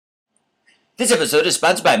This episode is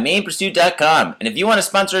sponsored by MainPursuit.com, and if you want to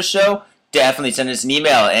sponsor a show, definitely send us an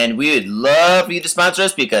email, and we would love for you to sponsor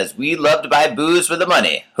us because we love to buy booze for the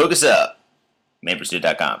money. Hook us up.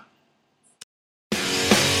 MainPursuit.com.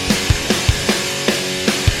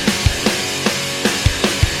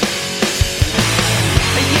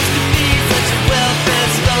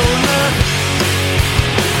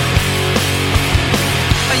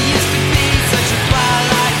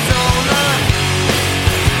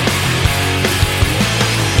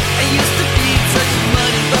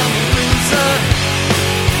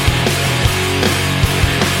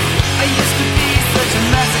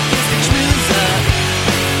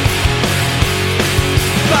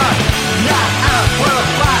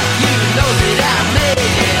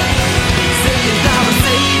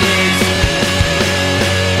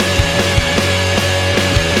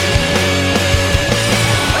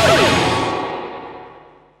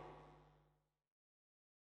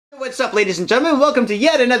 What's up, ladies and gentlemen? Welcome to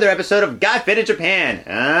yet another episode of Got Fit in Japan.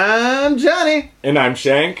 I'm Johnny. And I'm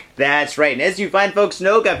Shank. That's right, and as you fine folks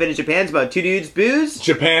know, Got Fit in Japan's about two dudes, booze,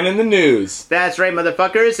 Japan in the news. That's right,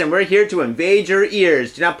 motherfuckers, and we're here to invade your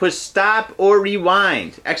ears. Do not push stop or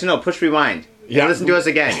rewind. Actually, no, push rewind. Yeah. Listen to us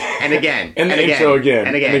again, and again, and the again, intro again,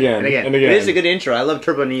 and again, and again, and again. It is a good intro. I love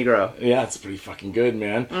Turbo Negro. Yeah, it's pretty fucking good,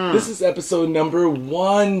 man. This is episode number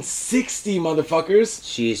 160, motherfuckers.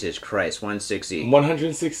 Jesus Christ, 160.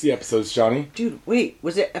 160 episodes, Johnny. Dude, wait,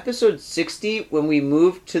 was it episode 60 when we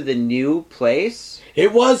moved to the new place?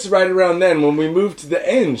 It was right around then when we moved to the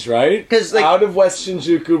Enge, right? 'Cause, like, out of West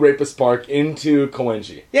Shinjuku Rapist Park into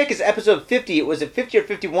Koenji. Yeah, because episode 50, it was at 50 or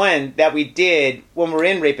 51 that we did when we're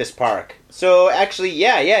in Rapist Park. So, actually,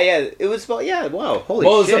 yeah. It was, well, yeah, wow, holy shit.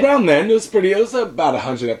 Well, it was around then. It was about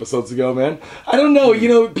 100 episodes ago, man. I don't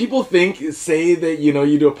know, people say that,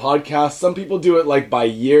 you do a podcast. Some people do it, like, by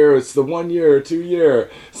year. It's the 1 year or 2 year.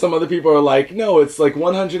 Some other people are like, no, it's like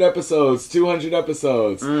 100 episodes, 200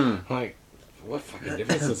 episodes. I'm like, what fucking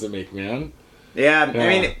difference does it make, man? Yeah, I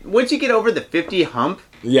mean, once you get over the 50 hump,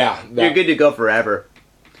 you're good to go forever.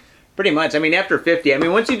 Pretty much. I mean, after 50,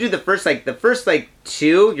 once you do the first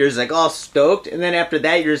two, you're just like all stoked, and then after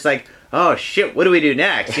that, you're just like, oh shit, what do we do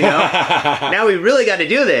next? Now we really got to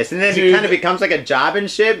do this, and then it kind of becomes like a job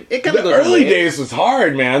and shit. It kind of goes. The early days was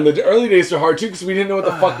hard, man. The early days were hard too because we didn't know what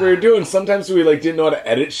the fuck we were doing. Sometimes we didn't know how to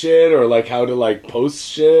edit shit or how to post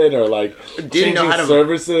shit or didn't know how to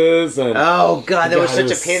services and oh god, that was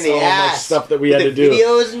such a pain in the ass. Much stuff that we had to do,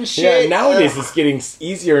 videos and shit. Yeah, nowadays it's getting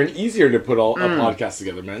easier and easier to put a podcast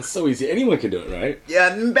together, man. It's so easy. Anyone can do it, right?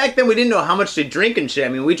 Yeah, back then we didn't know how much to drink and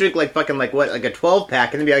shit. We drink like a 12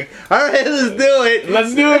 pack and then be like, all right, let's do it.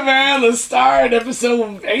 Let's do it, man. Let's start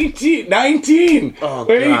episode 19. Oh,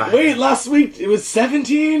 God. Wait, last week it was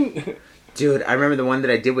 17? Dude, I remember the one that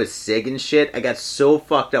I did with Sig and shit. I got so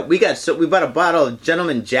fucked up. We bought a bottle of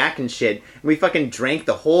Gentleman Jack and shit. And we fucking drank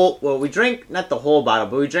we drank not the whole bottle,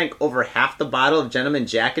 but we drank over half the bottle of Gentleman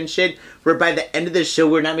Jack and shit. Where by the end of the show,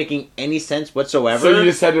 we're not making any sense whatsoever. So you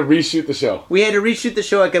just had to reshoot the show. We had to reshoot the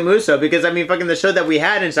show at Gamuso because, fucking the show that we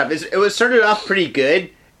had and stuff, it was started off pretty good.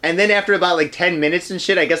 And then after about 10 minutes and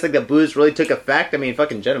shit, I guess the booze really took effect.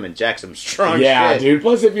 Fucking Gentleman Jack, some strong shit. Yeah, dude.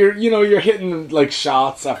 Plus, if you're hitting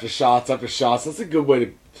shots after shots after shots, that's a good way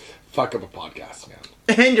to fuck up a podcast, man.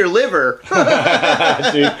 And your liver.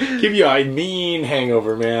 Dude, give you a mean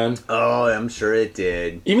hangover, man. Oh, I'm sure it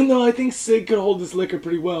did. Even though I think Sig could hold his liquor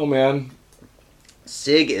pretty well, man.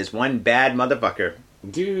 Sig is one bad motherfucker.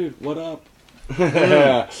 Dude, what up?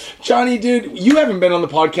 Johnny, dude, you haven't been on the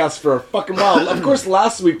podcast for a fucking while. Of course,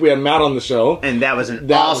 last week we had Matt on the show. And that was an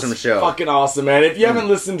awesome show. Fucking awesome, man. If you haven't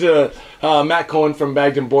listened to Matt Cohen from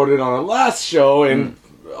Bagged and Boarded on our last show, and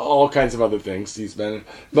all kinds of other things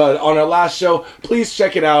but on our last show, please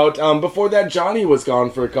check it out. Before that, Johnny was gone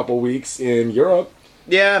for a couple weeks in Europe.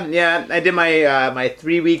 Yeah, I did my my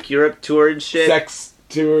 3-week Europe tour and shit. Sex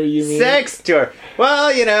tour, you mean? Sex tour.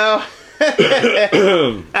 Well,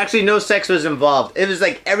 actually, no sex was involved. It was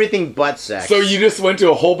everything but sex. So you just went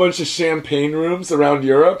to a whole bunch of champagne rooms around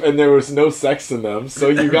Europe, and there was no sex in them, so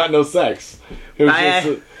you got no sex. It was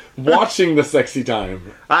just watching the sexy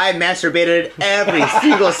time. I masturbated every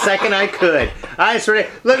single second I could. I swear,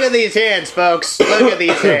 look at these hands, folks. Look at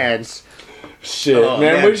these hands. Shit,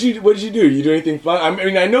 man. What did you do? You do anything fun?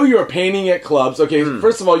 I know you were painting at clubs. Okay,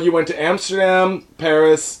 first of all, you went to Amsterdam,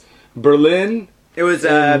 Paris, Berlin. It was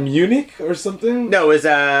Munich or something? No, it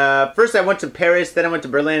was first I went to Paris, then I went to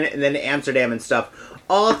Berlin, and then to Amsterdam and stuff.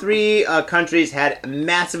 All three countries had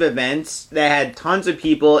massive events that had tons of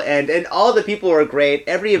people, and all the people were great.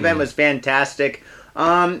 Every event was fantastic.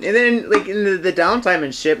 And then, like, in the downtime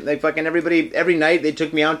and shit, like, fucking everybody, every night, they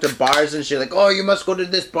took me out to bars and shit, like, oh, you must go to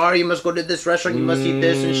this bar, you must go to this restaurant, you must eat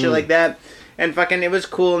this and shit like that. And fucking, it was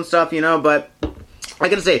cool and stuff, you know, but I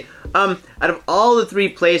gotta say, out of all the 3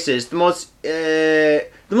 places, the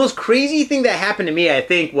most crazy thing that happened to me, I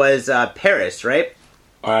think, was Paris, right?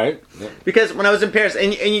 All right. Yeah. Because when I was in Paris,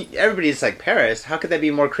 and everybody's like, Paris? How could that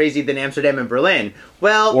be more crazy than Amsterdam and Berlin?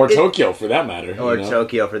 Well, or Tokyo, for that matter. Or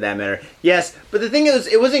Tokyo, for that matter. Yes, but the thing is,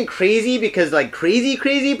 it wasn't crazy because, like, crazy,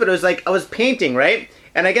 but it was like, I was painting, right?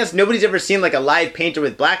 And I guess nobody's ever seen, like, a live painter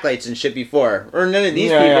with blacklights and shit before. Or none of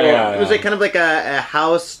these people. It was, like, kind of like a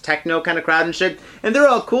house techno kind of crowd and shit. And they're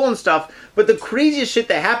all cool and stuff. But the craziest shit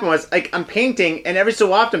that happened was, like, I'm painting, and every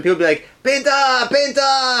so often people would be like, Pinta!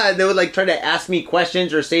 Pinta! And they would, like, try to ask me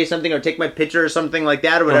questions or say something or take my picture or something like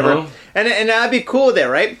that or whatever. Uh-huh. And I'd be cool with it,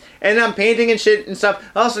 right? And I'm painting and shit and stuff.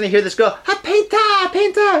 All of a sudden I hear this girl,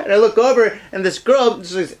 Pinta! And I look over, and this girl,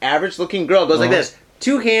 this average-looking girl, goes like this.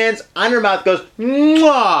 2 hands on her mouth, goes,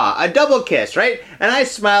 mwah, a double kiss, right? And I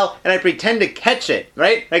smile, and I pretend to catch it,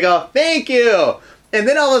 right? I go, thank you. And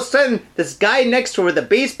then all of a sudden, this guy next to her with a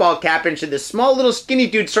baseball cap and shit, this small little skinny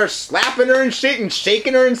dude starts slapping her and shit and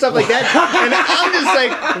shaking her and stuff like that. And I'm just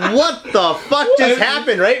like, what the fuck just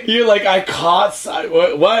happened, right? You're like, I caught...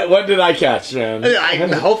 What did I catch, man?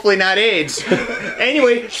 Hopefully not AIDS.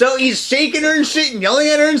 Anyway, so he's shaking her and shit and yelling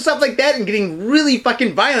at her and stuff like that and getting really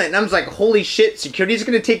fucking violent. And I'm just like, holy shit, security's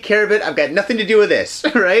going to take care of it. I've got nothing to do with this,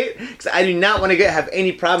 right? Because I do not want to have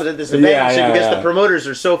any problems at this event because the promoters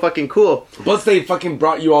are so fucking cool. Plus, they fucking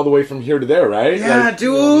brought you all the way from here to there, right? Yeah, like,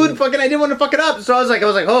 dude. Fucking, I didn't want to fuck it up. So I was like,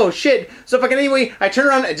 oh shit. So fucking anyway, I turned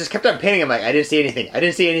around. I just kept on painting. I'm like, I didn't see anything.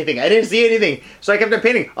 So I kept on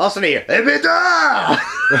painting. All of a sudden I hear, I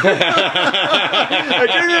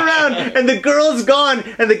turned around and the girl's gone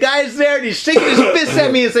and the guy's there and he's shaking his fist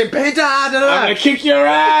at me and saying, Penta, I'm gonna kick your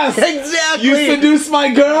ass. Exactly. You seduced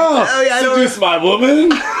my girl. Oh, yeah, seduce my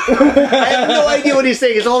woman. I have no idea what he's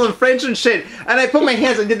saying. It's all in French and shit. And I put my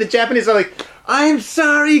hands and did the Japanese. I'm like, I'm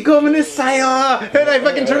sorry, gomenasayo. And I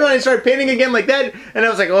fucking turned around and started painting again like that. And I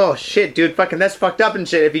was like, oh shit, dude, fucking that's fucked up and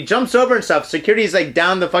shit. If he jumps over and stuff, security's like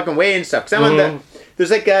down the fucking way and stuff. Cause I'm on there's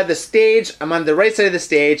like the stage, I'm on the right side of the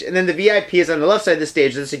stage, and then the VIP is on the left side of the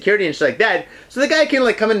stage, the security and shit like that. So the guy can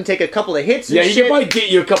like come in and take a couple of hits and shit. Yeah, he might get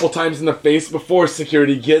you a couple times in the face before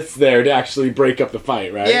security gets there to actually break up the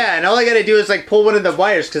fight, right? Yeah, and all I gotta do is like pull one of the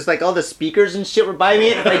wires, because like all the speakers and shit were by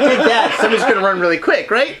me, and if I did that, somebody's gonna run really quick,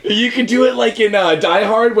 right? You could do it like in Die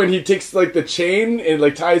Hard when he takes like the chain and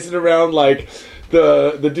like ties it around like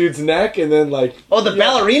the dude's neck, and then like... Oh, the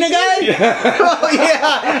ballerina guy? Yeah. Oh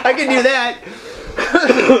yeah, I can do that.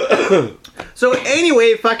 So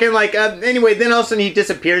anyway, fucking like, anyway, then all of a sudden he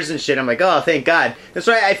disappears and shit. I'm like, oh, thank God. And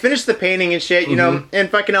so I finished the painting and shit, you know, and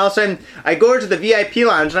fucking all of a sudden I go over to the VIP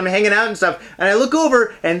lounge and I'm hanging out and stuff, and I look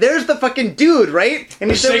over and there's the fucking dude, right?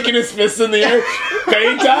 And he's shaking his fist in the air.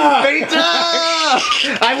 Peita!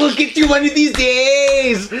 Peita! I will get you one of these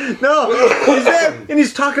days! No, he's there and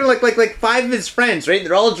he's talking to like 5 of his friends, right?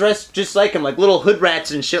 They're all dressed just like him, like little hood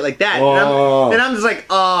rats and shit like that. And I'm just like,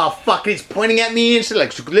 oh, fuck, and he's pointing at me and shit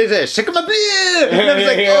like, shake him up. And I was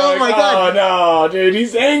like, oh my God. Oh no, dude,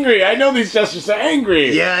 he's angry. I know these gestures are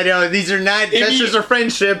angry. Yeah, I know. These are not gestures of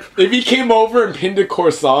friendship. If he came over and pinned a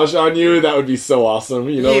corsage on you, that would be so awesome.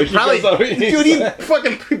 You know, dude, he'd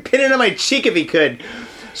fucking pin it on my cheek if he could.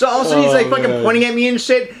 So all of a sudden he's like fucking pointing at me and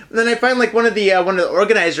shit. And then I find like one of the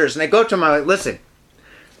organizers, and I go up to him. I'm like, listen,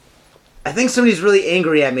 I think somebody's really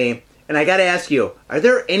angry at me. And I gotta ask you, are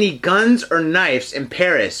there any guns or knives in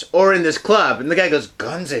Paris or in this club? And the guy goes,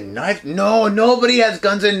 guns and knives? No, nobody has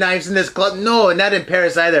guns and knives in this club. No, not in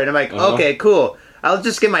Paris either. And I'm like, okay, cool. I'll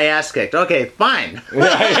just get my ass kicked. Okay, fine.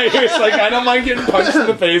 It's like, I don't mind getting punched in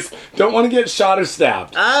the face. Don't want to get shot or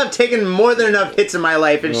stabbed. I've taken more than enough hits in my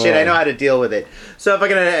life and shit. I know how to deal with it. So if I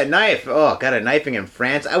get a knife, got a knifing in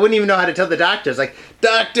France, I wouldn't even know how to tell the doctors. Like,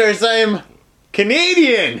 doctors, I'm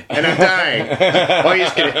Canadian, and I'm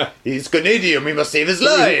dying. He's Canadian. We must save his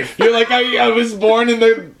life. You're like, I was born in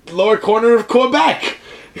the lower corner of Quebec.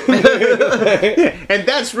 And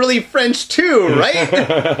that's really French too,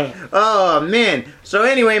 right? Oh man. So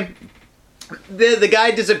anyway, the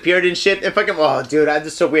guy disappeared and shit. And fucking, oh dude, that's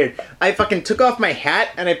just so weird. I fucking took off my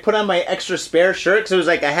hat and I put on my extra spare shirt, because it was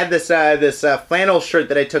like I had this flannel shirt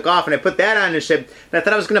that I took off, and I put that on and shit. And I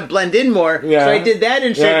thought I was gonna blend in more, so I did that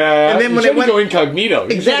and shit. And then when I went, go incognito,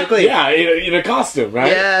 exactly, in a costume,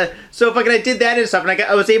 right? Yeah. So fucking I did that and stuff, and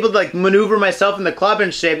I was able to like maneuver myself in the club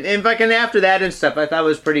and shit. And fucking after that and stuff, I thought it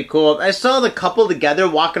was pretty cool. I saw the couple together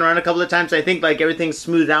walking around a couple of times. I think like everything's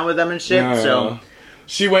smoothed out with them and shit.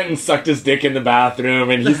 she went and sucked his dick in the bathroom,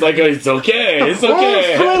 and he's like, oh, it's okay, it's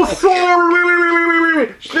okay. Oh, so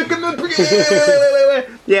sorry. Stick in the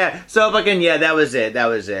yeah. So fucking that was it. That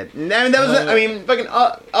was it. I mean, that was. I mean, fucking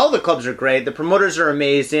all the clubs are great. The promoters are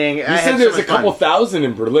amazing. You said there's a couple thousand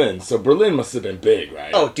in Berlin, so Berlin must have been big,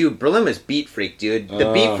 right? Oh, dude, Berlin was Beat Freak, dude.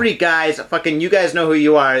 The Beat Freak guys, fucking, you guys know who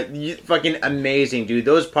you are. Fucking amazing, dude.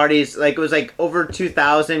 Those parties, like, it was like over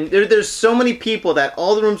 2,000. There's so many people that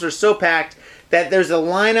all the rooms are so packed that there's a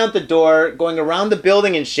line out the door going around the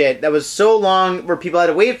building and shit that was so long, where people had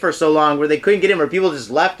to wait for so long, where they couldn't get in, where people just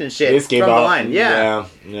left and shit from the line. Yeah.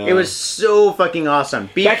 It was so fucking awesome.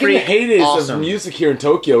 Back in the heydays of music here in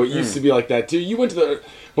Tokyo, it used to be like that too. You went to the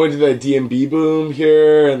DMB boom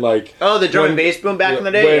here, and like the drum and bass boom back in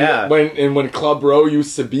the day. When Club Row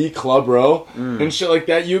used to be Club Row and shit like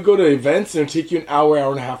that. You go to events and it'd take you an hour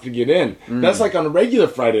and a half to get in. That's like on a regular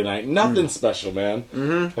Friday night. Nothing special, man.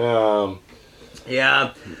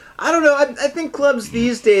 Yeah, I don't know. I think clubs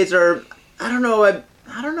these days are. I don't know.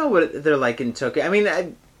 I don't know what they're like in Tokyo. I mean,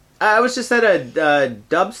 I was just at a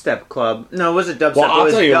dubstep club. No, it wasn't dubstep. Well, I'll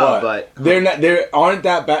tell you what. But they aren't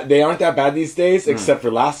that bad. They aren't that bad these days, except for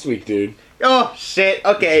last week, dude. Oh shit.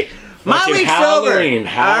 Okay. My week's Halloween.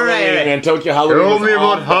 over. All right, man. Tokyo Halloween. Tell me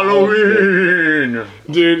about Halloween,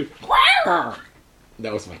 dude.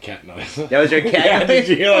 That was my cat noise. That was your cat noise? Did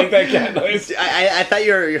you hear like that cat noise? I thought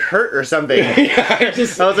you were hurt or something. I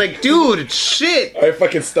was like, dude, shit. I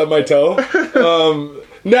fucking stubbed my toe.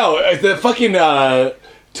 No, the fucking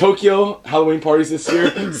Tokyo Halloween parties this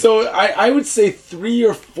year. So I would say 3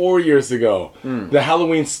 or 4 years ago, the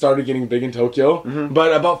Halloween started getting big in Tokyo.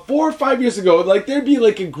 But about 4 or 5 years ago, like there'd be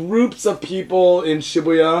like groups of people in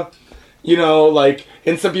Shibuya. You know, like,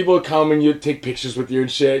 and some people would come and you'd take pictures with you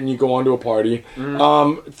and shit, and you go on to a party.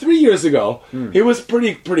 3 years ago, it was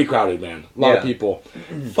pretty crowded, man. A lot of people.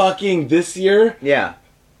 Fucking this year,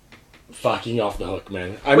 fucking off the hook,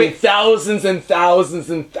 man. I mean, thousands and thousands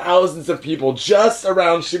and thousands of people just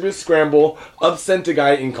around Shibuya Scramble of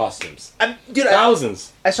Sentai in costumes. Dude,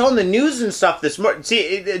 thousands. I saw in the news and stuff this morning. See,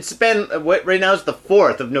 it's been, right now is the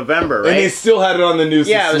 4th of November, right? And they still had it on the news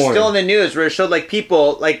this morning. Yeah, it was still in the news where it showed, like,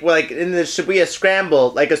 people, like in the Shibuya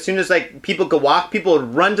Scramble, like, as soon as, like, people could walk, people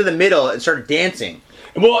would run to the middle and start dancing.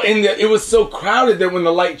 Well, it was so crowded that when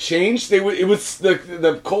the light changed, it was the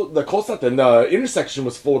Kosaten, the intersection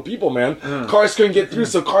was full of people, man. Cars couldn't get through,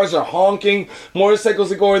 so cars are honking,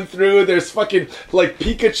 motorcycles are going through, there's fucking, like,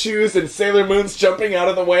 Pikachus and Sailor Moons jumping out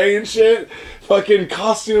of the way and shit. Fucking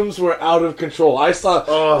costumes were out of control. I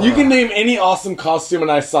saw, you can name any awesome costume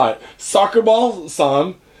and I saw it. Soccer ball, saw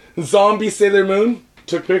him. Zombie Sailor Moon,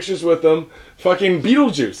 took pictures with them. Fucking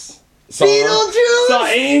Beetlejuice. Saw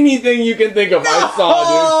anything you can think of. I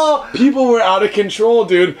saw, dude. People were out of control,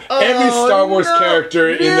 dude. Every Star Wars character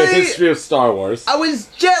in the history of Star Wars. I was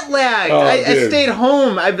jet lagged. I stayed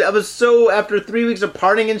home. I was so, after 3 weeks of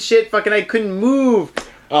partying and shit, fucking I couldn't move.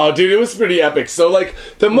 Oh, dude, it was pretty epic. So, like,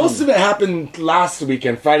 the most of it happened last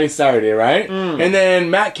weekend, Friday, Saturday, right? And then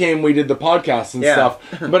Matt came, we did the podcast and stuff.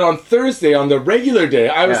 But on Thursday, on the regular day,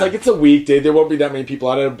 I was like, it's a weekday, there won't be that many people.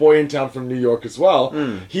 I had a boy in town from New York as well.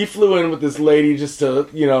 He flew in with this lady just to,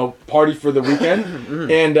 you know, party for the weekend.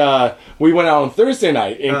 And we went out on Thursday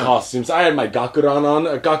night in costumes. I had my Gakuran on.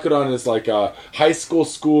 A Gakuran is like a high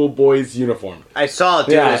school boy's uniform. I saw it,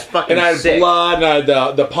 dude. It was fucking sick. And I had blood, and I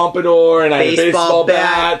had the pompadour, and I had a baseball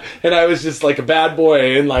bat. And I was just like a bad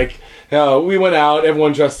boy, and like, we went out,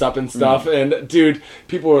 everyone dressed up and stuff, and dude,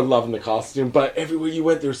 people were loving the costume, but everywhere you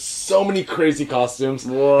went, there's so many crazy costumes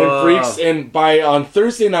and freaks, and on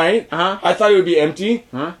Thursday night, I thought it would be empty.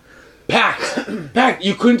 Packed.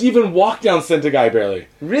 You couldn't even walk down Sentai barely.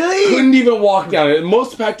 Really? Couldn't even walk down it.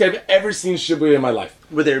 Most packed I've ever seen Shibuya in my life.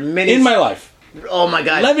 Were there many? In my life. Oh my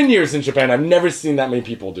god. 11 years in Japan, I've never seen that many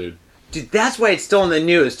people, dude. Dude, that's why it's still in the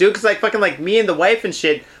news, dude. Because, like, fucking, like, me and the wife and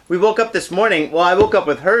shit, we woke up this morning. Well, I woke up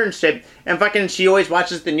with her and shit, and fucking she always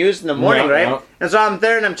watches the news in the morning, right? Yeah. And so I'm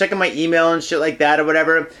there, and I'm checking my email and shit like that or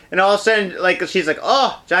whatever. And all of a sudden, like, she's like,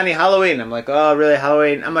 oh, Johnny, Halloween. I'm like, oh, really,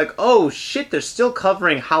 Halloween? I'm like, oh, shit, they're still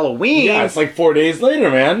covering Halloween. Yeah, it's like 4 days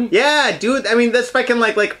later, man. Yeah, dude. I mean, that's fucking,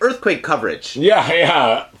 like earthquake coverage.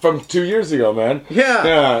 Yeah. From 2 years ago, man.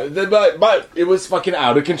 Yeah. But it was fucking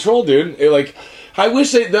out of control, dude. I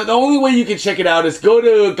wish the only way you can check it out is go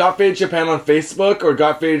to Got Faded Japan on Facebook or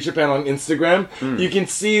Got Faded Japan on Instagram. You can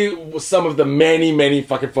see some of the many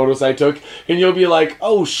fucking photos I took, and you'll be like,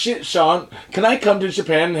 oh shit, Sean, can I come to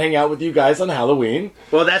Japan and hang out with you guys on Halloween?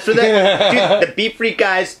 Well, that's what the Beef Freak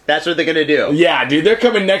guys, that's what they're gonna do. Yeah, dude, they're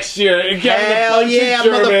coming next year and getting a bunch of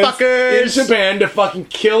Germans motherfuckers in Japan to fucking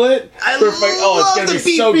kill it. It's gonna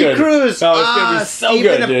be so good. Cruise. Oh, it's gonna be so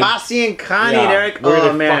Steven good, dude. Abassi and Connie, Derek. We're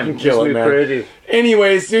gonna man, fucking kill it, man. Pretty.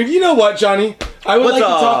 Anyways, dude, you know what, Johnny? I would like to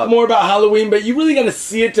talk more about Halloween, but you really gotta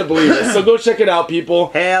see it to believe it. So go check it out, people.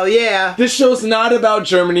 Hell yeah. This show's not about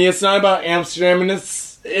Germany. It's not about Amsterdam, and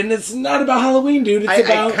it's not about Halloween, dude. It's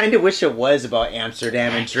about... I kind of wish it was about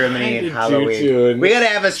Amsterdam and Germany and Halloween. Too. We gotta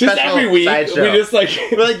have a special just every week, sideshow. We just like...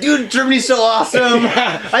 We're like, dude, Germany's so awesome.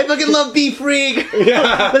 Yeah. I fucking love Beef Freak.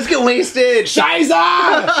 Yeah. Let's get wasted.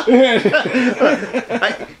 Shiza!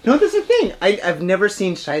 No, that's the thing. I've never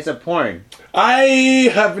seen Shiza porn.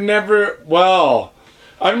 I've never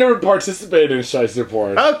participated in Shiza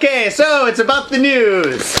porn. Okay, so it's about the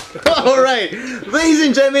news. All right. Ladies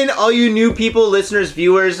and gentlemen, all you new people, listeners,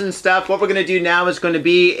 viewers, and stuff, what we're going to do now is going to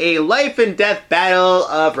be a life and death battle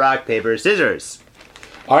of rock, paper, scissors.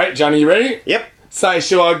 All right, Johnny, you ready? Yep. 最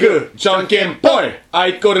初はグー、じゃんけんぽい。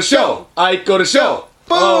I go to show. I go to show.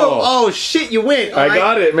 Boom! Oh shit, you win. I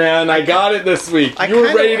got it, man. I got it this week. You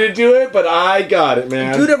were ready to do it, but I got it,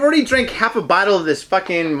 man. Dude, I've already drank half a bottle of this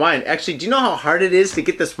fucking wine. Actually, do you know how hard it is to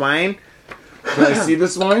get this wine? Can I see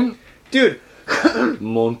this wine? Dude.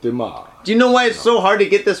 Montemar. Do you know why it's so hard to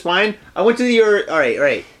get this wine? I went to your...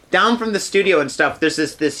 Alright. Down from the studio and stuff, there's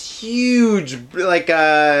this huge,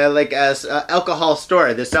 alcohol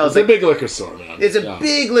store that sells... It's a big liquor store, man. It's a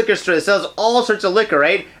big liquor store that sells all sorts of liquor,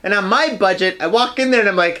 right? And on my budget, I walk in there and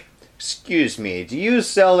I'm like, excuse me, do you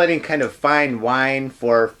sell any kind of fine wine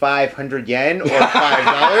for 500 yen or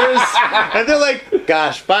 $5? And they're like,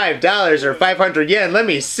 gosh, $5 or 500 yen, let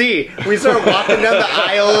me see. We start walking down the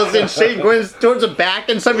aisles and shit, going towards the back,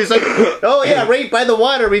 and somebody's like, oh yeah, right by the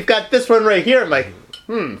water, we've got this one right here. I'm like,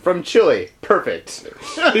 from Chile. Perfect.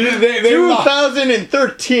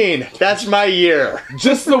 2013. That's my year.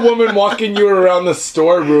 Just the woman walking you around the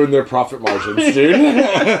store ruined their profit margins, dude.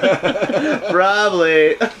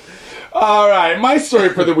 Probably. All right, my story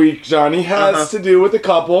for the week, Johnny, has to do with a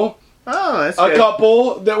couple. Oh, that's good. A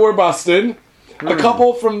couple that were busted. A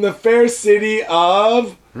couple from the fair city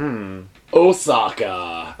of...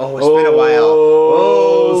 Osaka. Oh, it's been a while.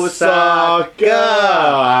 Osaka.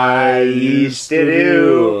 I used to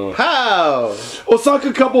do. How?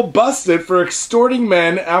 Osaka couple busted for extorting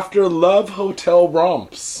men after love hotel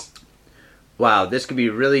romps. Wow, this could be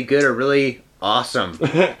really good or really awesome.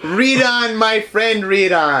 Read on, my friend,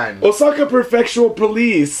 read on. Osaka Prefectural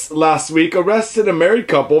Police last week arrested a married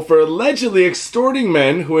couple for allegedly extorting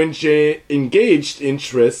men who engaged in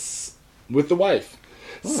trysts with the wife.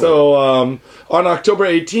 So, on October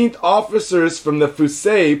 18th, officers from the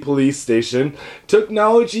Fusei police station took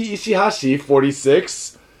Naoji Ishihashi,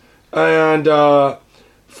 46, and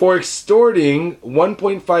for extorting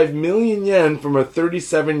 1.5 million yen from a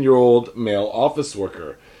 37-year-old male office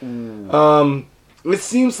worker. It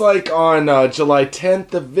seems like on July 10th,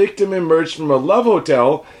 the victim emerged from a love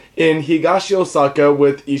hotel in Higashi Osaka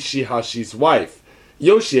with Ishihashi's wife,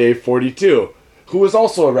 Yoshie, 42, who was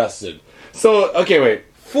also arrested. So, okay, wait.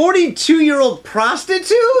 42-year-old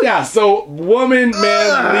prostitute? Yeah, so woman,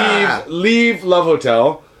 man, leave love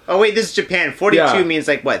hotel. Oh, wait, this is Japan. 42 means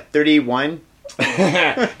like, what, 31?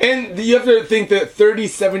 And you have to think that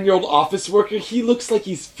 37-year-old office worker, he looks like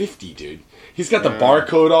he's 50, dude. He's got the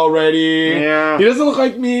barcode already. Yeah. He doesn't look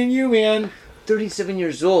like me and you, man. 37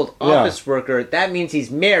 years old, office worker. That means he's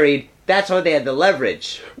married. That's why they had the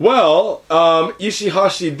leverage. Well,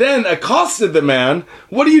 Ishihashi then accosted the man.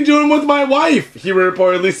 What are you doing with my wife? He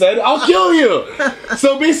reportedly said, I'll kill you.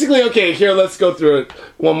 So basically, okay, here, let's go through it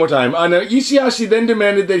one more time. Ishihashi then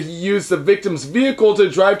demanded that he use the victim's vehicle to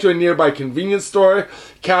drive to a nearby convenience store.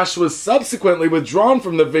 Cash was subsequently withdrawn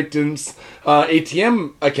from the victim's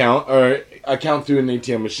ATM account, or account through an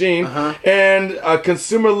ATM machine, and a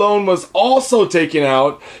consumer loan was also taken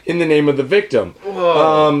out in the name of the victim.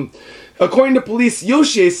 According to police,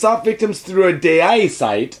 Yoshie sought victims through a Dai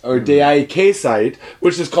site, or Dai-K site,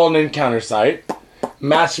 which is called an encounter site,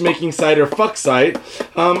 matchmaking site, or fuck site,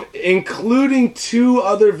 including 2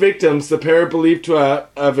 other victims. The pair believed to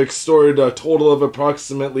have extorted a total of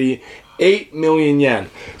approximately 8 million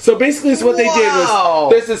yen. So basically, what they did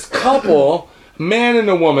was, there's this couple, man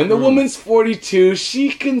and a woman. The woman's 42.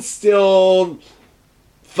 She can still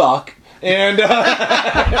fuck. And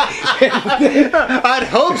I'd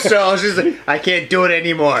hope so. She's like, I can't do it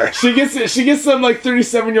anymore. She gets some like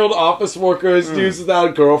 37-year-old office workers, dudes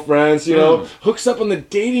without girlfriends, you know, hooks up on the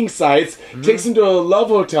dating sites, takes them to a love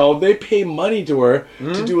hotel. They pay money to her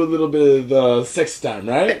to do a little bit of the sex time,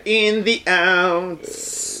 right? In the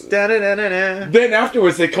outs. Da-da-da-da-da. Then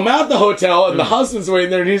afterwards, they come out the hotel and the husband's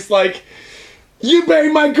waiting there, and he's like, "You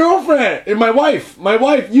banged my girlfriend and my wife.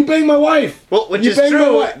 You banged my wife." Well, which you is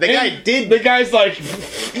true. The and guy did. The guy's like,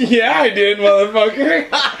 "Yeah, I did,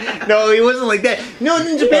 motherfucker." No, he wasn't like that. No,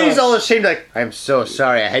 in Japan, he's all ashamed. Like, I'm so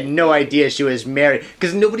sorry. I had no idea she was married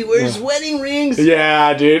because nobody wears wedding rings.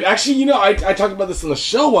 Yeah, dude. Actually, you know, I talked about this on the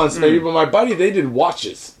show once, maybe, but my buddy, they did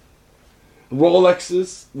watches.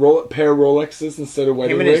 Rolexes, pair of Rolexes instead of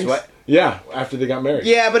wedding rings. What? Yeah, after they got married.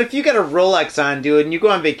 Yeah, but if you got a Rolex on, dude, and you go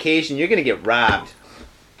on vacation, you're gonna get robbed.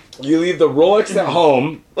 You leave the Rolex at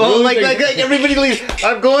home. Oh, like everybody leaves.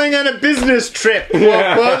 I'm going on a business trip.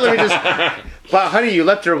 Well, let me just. Wow, honey, you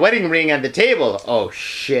left your wedding ring on the table. Oh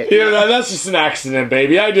shit. Yeah, that's just an accident,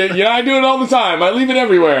 baby. I do it all the time. I leave it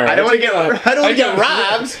everywhere. I don't want to get robbed. I don't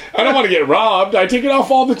want to get robbed. I take it off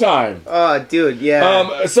all the time. Oh, dude,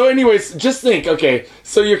 yeah. So anyways, just think, okay,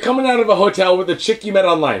 so you're coming out of a hotel with a chick you met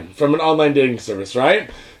online from an online dating service, right?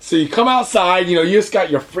 So you come outside, you know, you just got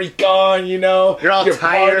your freak on, you know. You're all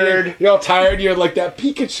tired. Partying, you're all tired. You're like, that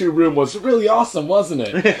Pikachu room was really awesome, wasn't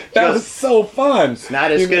it? That was so fun. It's not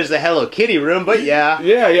as good as the Hello Kitty room, but yeah.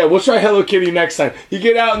 Yeah, we'll try Hello Kitty next time. You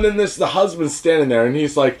get out and then there's the husband standing there and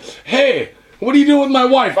he's like, "Hey, what are you doing with my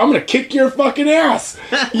wife? I'm gonna kick your fucking ass."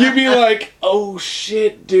 You'd be like, "Oh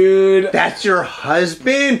shit, dude. That's your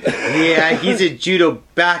husband?" Yeah, he's a judo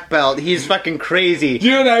black belt. He's fucking crazy.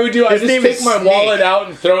 You know what I would do? I just take my wallet out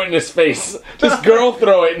and throw it in his face. Just girl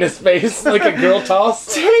throw it in his face like a girl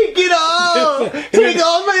toss. Take it all! Take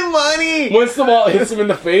all my money! Once the wallet hits him in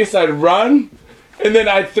the face, I'd run. And then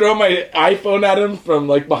I'd throw my iPhone at him from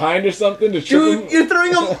like behind or something to trip him. You're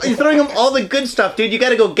throwing him all the good stuff, dude. You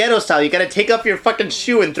gotta go ghetto style. You gotta take off your fucking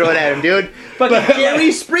shoe and throw it at him, dude. Fucking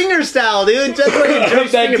Jerry Springer style, dude. That's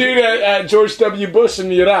what that dude at George W. Bush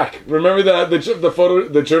in Iraq. Remember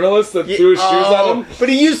the journalist that threw his shoes at him? But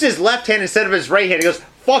he used his left hand instead of his right hand. He goes,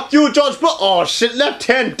 "Fuck you, George Bush." Oh shit, left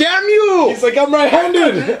hand. Damn you! He's like, "I'm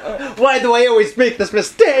right-handed." Why do I always make this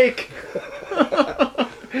mistake?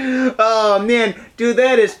 Oh man, dude,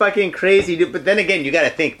 that is fucking crazy, dude. But then again, you gotta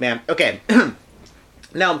think, man. Okay,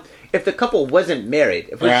 now if the couple wasn't married,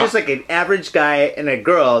 if it was just like an average guy and a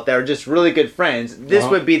girl that were just really good friends, this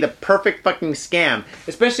would be the perfect fucking scam.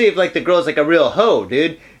 Especially if like the girl's like a real hoe,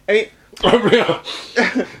 dude. I mean.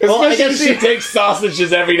 Especially if she takes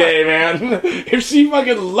sausages every day, man. If she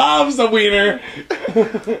fucking loves a wiener.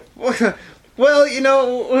 Well, you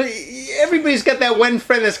know, everybody's got that one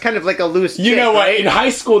friend that's kind of like a loose chick, you know what? Right? In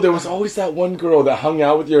high school, there was always that one girl that hung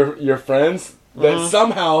out with your friends that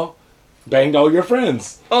somehow banged all your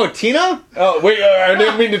friends. Oh, Tina? Oh, wait, I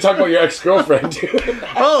didn't mean to talk about your ex-girlfriend, dude.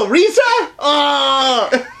 Oh, Risa?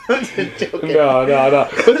 Oh! No.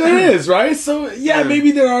 But there is, right? So, yeah,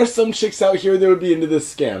 maybe there are some chicks out here that would be into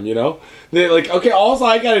this scam, you know? They're like, okay, all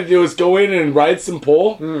I gotta do is go in and ride some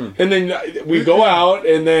pole, and then we go out,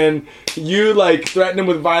 and then you, like, threaten them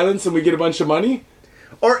with violence, and we get a bunch of money?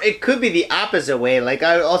 Or it could be the opposite way. Like,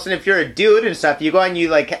 also, if you're a dude and stuff, you go and you,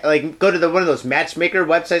 like go to one of those matchmaker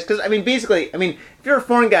websites. Because, I mean, basically, if you're a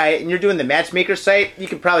foreign guy and you're doing the matchmaker site, you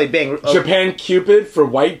could probably bang... Japan Cupid for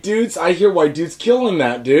white dudes? I hear white dudes killing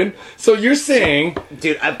that, dude. So you're saying...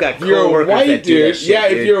 Dude, I've got coworkers that do that shit, yeah,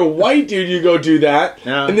 dude. If you're a white dude, you go do that.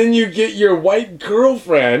 And then you get your white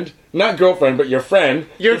girlfriend... Not girlfriend, but your friend.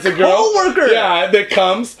 Your coworker. Yeah, that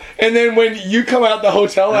comes. And then when you come out the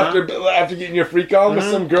hotel after getting your freak on with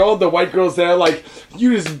some girl, the white girl's there like,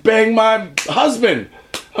 "You just banged my husband.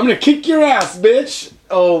 I'm going to kick your ass, bitch."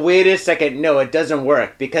 Oh, wait a second. No, it doesn't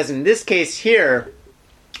work. Because in this case here,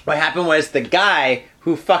 what happened was the guy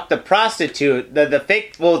who fucked the prostitute,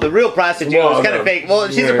 the real prostitute was kind of fake. Well,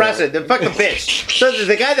 she's a prostitute. The fucking bitch. So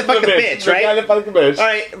the guy that fucked the bitch, right? The guy that fucked the bitch. All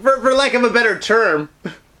right, for lack of a better term...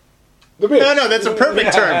 No, that's a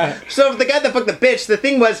perfect term. So the guy that fucked the bitch, the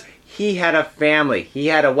thing was, he had a family. He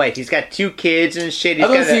had a wife. He's got 2 kids and shit.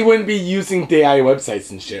 He wouldn't be using DI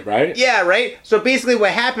websites and shit, right? Yeah, right? So basically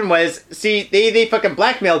what happened was, see, they fucking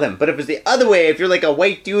blackmailed him. But if it was the other way, if you're like a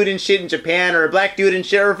white dude and shit in Japan, or a black dude and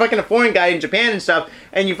shit, or fucking a foreign guy in Japan and stuff,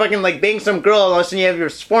 and you fucking like bang some girl, and all of a sudden you have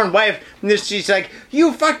your foreign wife, and she's like,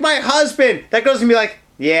 "You fucked my husband!" That girl's gonna be like,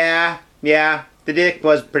 yeah, The dick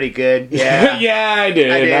was pretty good. Yeah. Yeah, I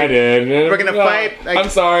did. We're gonna fight. I'm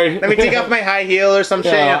sorry. Let me take off my high heel or some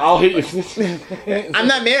shit. I'll hit you. I'm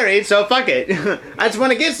not married, so fuck it. I just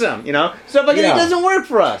want to get some, So fucking it doesn't work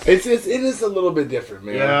for us. It is a little bit different,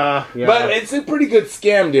 man. Yeah. But it's a pretty good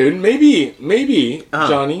scam, dude. Maybe,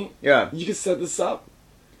 Johnny. Yeah. You can set this up.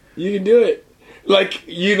 You can do it. Like,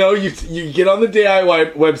 you get on the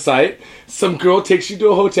DIY website. Some girl takes you to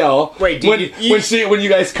a hotel. Wait, when you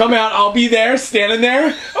guys come out, I'll be there, standing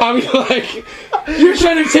there. I'll be like, "You're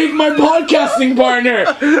trying to take my podcasting partner.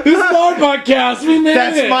 This is our podcast. We made it.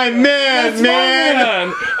 That's my man,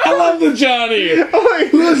 man. I love the Johnny.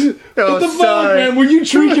 What the fuck, sorry. man? Were you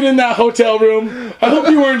drinking in that hotel room? I hope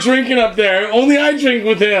you weren't drinking up there. Only I drink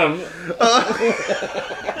with him."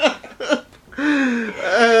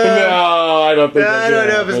 No, I don't think. I don't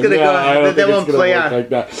know if it's gonna go. That won't play out like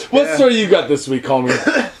that. What story you got this week, homie?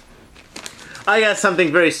 I got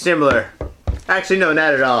something very similar. Actually, no,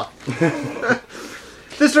 not at all.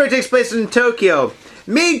 This story takes place in Tokyo.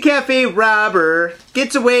 Maid cafe robber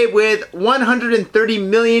gets away with 130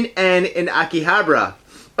 million yen in Akihabara.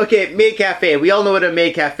 Okay, maid cafe. We all know what a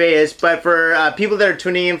maid cafe is, but for people that are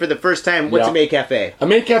tuning in for the first time, what's a maid cafe? A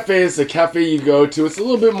maid cafe is a cafe you go to. It's a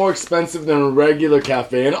little bit more expensive than a regular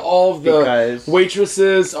cafe, and all of the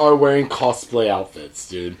waitresses are wearing cosplay outfits,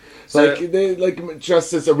 dude. So, they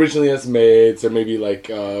dressed as originally as maids, or maybe like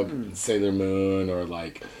Sailor Moon, or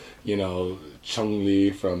like Chun-Li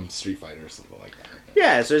from Street Fighter or something like that.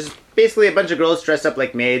 Yeah, so there's basically a bunch of girls dressed up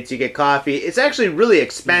like maids. You get coffee. It's actually really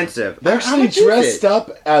expensive. They're actually dressed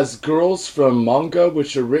up as girls from manga,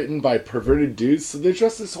 which are written by perverted dudes. So they're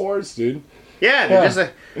dressed as whores, dude. Yeah, they're just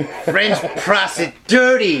like French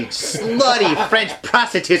dirty, slutty French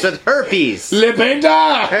prostitutes with herpes. Le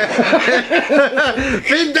Panda!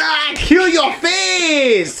 Panda, kill your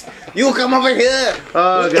face! You come over here!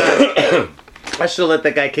 Oh, God. I should have let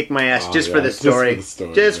that guy kick my ass just for the story.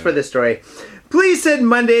 Just for the story. Police said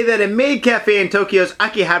Monday that a maid cafe in Tokyo's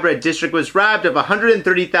Akihabara district was robbed of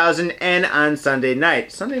 130,000 yen on Sunday night.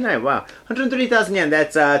 Sunday night, wow. 130,000 yen,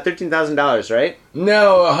 that's $13,000, right?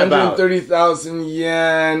 No, 130,000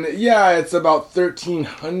 yen. Yeah, it's about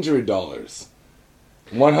 $1,300.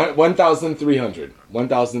 1,300.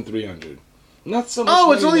 1,300. Not so much.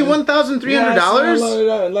 Oh, it's only $1,300? Yeah, it's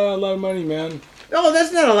a lot of money, man. Oh,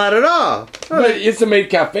 that's not a lot at all. But it's a maid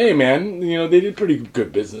cafe, man. They did pretty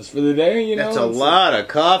good business for the day. That's a lot of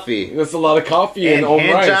coffee. That's a lot of coffee and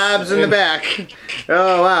hand rice. jobs in the back.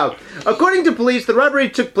 Oh, wow. According to police, the robbery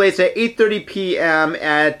took place at 8:30 p.m.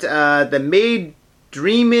 at the Maid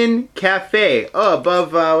Dreamin' Cafe. Oh,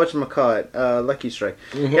 above, whatchamacallit? Lucky Strike.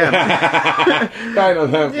 Yeah. I know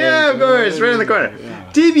that. Yeah, of course. Right in the corner. Yeah.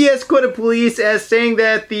 TBS quoted police as saying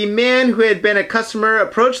that the man who had been a customer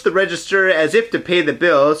approached the register as if to pay the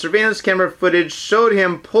bill. Surveillance camera footage showed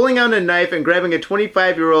him pulling out a knife and grabbing a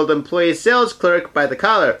 25-year-old employee sales clerk by the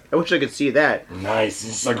collar. I wish I could see that. Nice.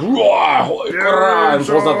 He's like, and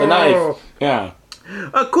pulls out the knife. Yeah.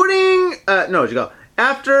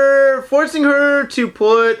 After forcing her to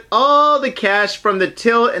put all the cash from the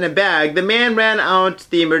till in a bag, the man ran out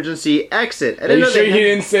the emergency exit. Are you sure he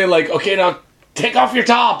didn't say, okay, now take off your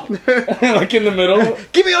top? Like in the middle?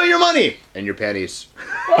 Give me all your money! And your panties.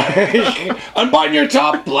 Unbutton your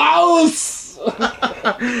top blouse!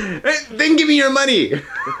 Then give me your money!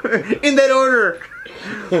 In that order.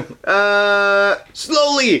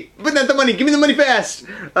 Slowly, but not the money. Give me the money fast.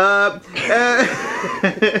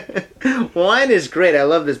 Wine is great. I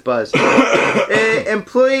love this buzz. The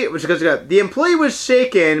employee was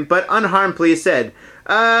shaken but unharmed. Police said.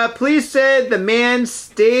 Police said the man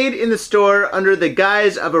stayed in the store under the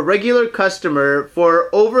guise of a regular customer for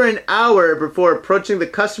over an hour before approaching the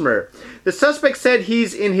customer. The suspect said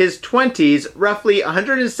he's in his 20s, roughly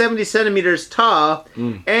 170 centimeters tall,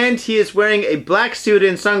 and he is wearing a black suit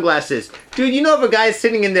and sunglasses. Dude, you know if a guy's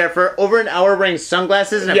sitting in there for over an hour wearing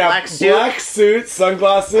sunglasses and a black suit? Black suit,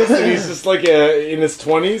 sunglasses, and he's just in his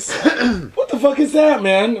 20s? What the fuck is that,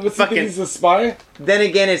 man? What's he think he's a spy? Then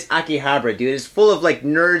again, it's Akihabara, dude. It's full of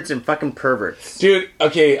nerds and fucking perverts. Dude,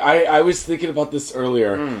 okay, I was thinking about this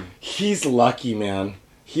earlier. He's lucky, man.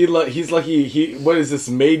 He's lucky. What is this,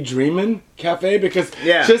 Maid Dreamin' Cafe? Because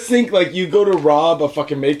just think, you go to rob a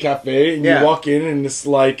fucking maid cafe and you walk in and it's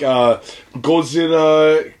Gojira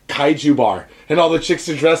Kaiju bar. And all the chicks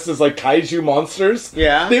are dressed as kaiju monsters.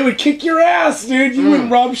 Yeah. They would kick your ass, dude. You wouldn't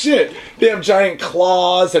rob shit. They have giant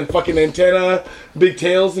claws and fucking antenna, big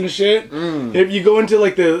tails and shit. If you go into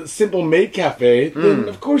the simple maid cafe, then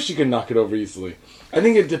of course you can knock it over easily. I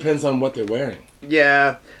think it depends on what they're wearing.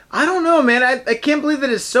 Yeah. I don't know, man. I can't believe that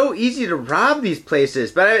it's so easy to rob these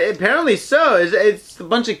places, but apparently so. It's a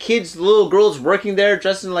bunch of kids, little girls working there,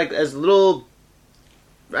 dressed in like as little.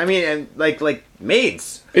 I mean, like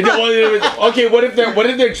maids. Okay, what if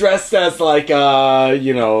they're dressed as like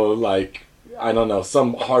like I don't know,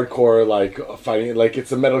 some hardcore like fighting, like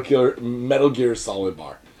it's a Metal Gear Solid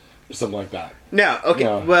bar or something like that. No, okay.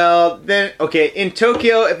 No. Well, then, okay, in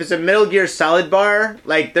Tokyo, if it's a Metal Gear Solid bar,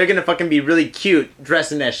 like, they're gonna fucking be really cute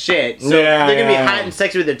dressing as shit. So they're gonna be hot and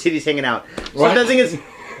sexy with their titties hanging out. So the thing is,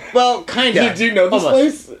 well, kinda. Do you know this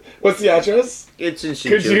place? What's the address? It's in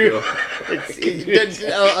Shinjuku.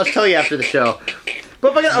 I'll tell you after the show.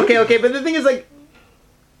 But fucking, okay, but the thing is, like,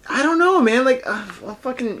 I don't know, man. Like,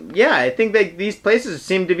 I think that these places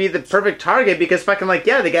seem to be the perfect target because fucking, like,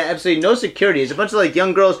 yeah, they got absolutely no security. It's a bunch of, like,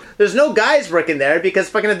 young girls. There's no guys working there because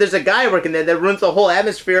fucking if there's a guy working there that ruins the whole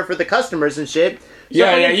atmosphere for the customers and shit. So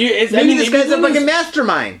this guy's a fucking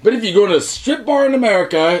mastermind. But if you go to a strip bar in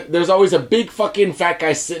America, there's always a big fucking fat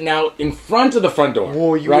guy sitting out in front of the front door.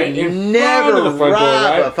 Oh, you would never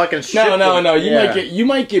rob a fucking strip bar. No. You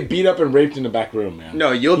might get beat up and raped in the back room, man.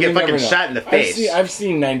 No, you'll get fucking shot in the face. I've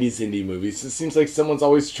seen 90s indie movies. It seems like someone's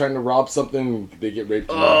always trying to rob something, they get raped.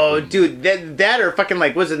 Oh, dude, that or fucking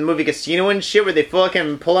like, was it the movie Casino and shit where they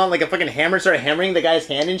fucking pull out like a fucking hammer and start hammering the guy's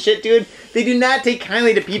hand and shit, dude? They do not take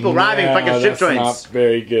kindly to people robbing fucking strip joints. Not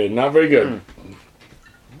very good. Not very good.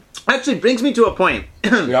 Actually, brings me to a point.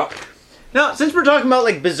 Yeah. Now, since we're talking about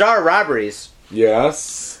like bizarre robberies,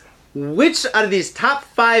 yes. Which out of these top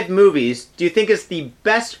 5 movies do you think is the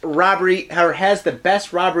best robbery or has the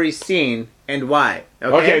best robbery scene and why?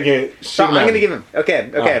 Okay. So I'm gonna give him.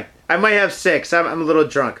 Okay. I might have 6. I'm a little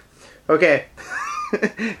drunk. Okay.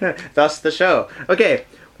 Thus the show. Okay.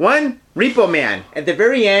 1, Repo Man at the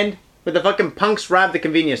very end. Where the fucking punks rob the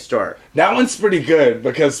convenience store. That one's pretty good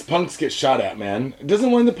because punks get shot at, man. Doesn't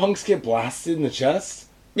one of the punks get blasted in the chest?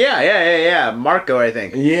 Yeah. Marco, I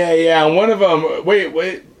think. Yeah. One of them.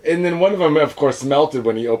 Wait. And then one of them, of course, melted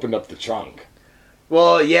when he opened up the trunk.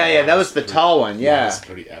 Well, yeah. That was the tall one. Yeah. That's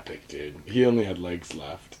pretty epic, dude. He only had legs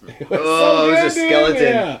left. It was a skeleton.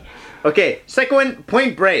 Yeah. Okay, second one,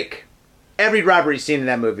 Point Break. Every robbery scene in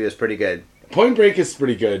that movie was pretty good. Point Break is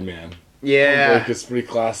pretty good, man. Yeah. Point Break is pretty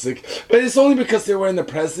classic. But it's only because they're wearing the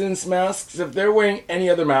president's masks. If they're wearing any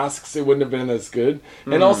other masks, it wouldn't have been as good.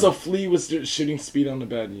 And also, Flea was shooting speed on the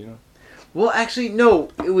bed, you know? Well, actually, no.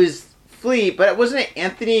 It was Flea, but wasn't it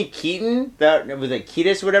Anthony Keaton? Was it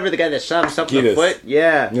Kiedis or whatever? The guy that shot himself in the foot?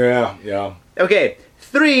 Yeah. Yeah. Okay.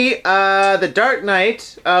 3, The Dark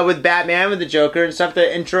Knight with Batman, with the Joker and stuff.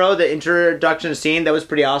 The introduction scene, that was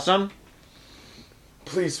pretty awesome.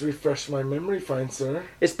 Please refresh my memory, fine sir.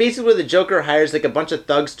 It's basically where the Joker hires like a bunch of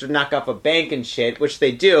thugs to knock off a bank and shit, which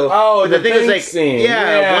they do. Oh, the thing was like, scene. The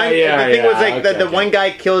thing was like the one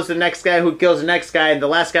guy kills the next guy, who kills the next guy, and the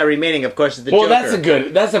last guy remaining, of course, is the Joker. Well,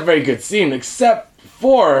 that's a very good scene, except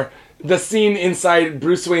for the scene inside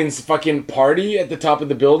Bruce Wayne's fucking party at the top of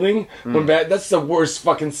the building. That's the worst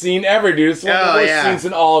fucking scene ever, dude. It's one of the worst scenes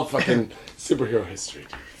in all of fucking superhero history.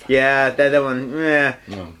 Yeah, that one. Yeah.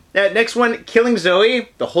 No. Next one, Killing Zoe,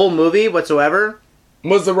 the whole movie whatsoever.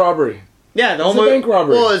 Was the robbery? Yeah, the whole movie. Bank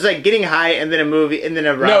robbery. Well, it was like getting high and then a movie and then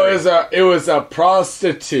a robbery. No, it was a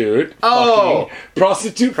prostitute. Oh,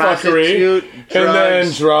 prostitute fuckery, and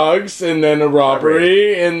then drugs, and then a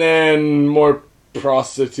robbery, and then more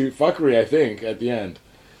prostitute fuckery. I think at the end.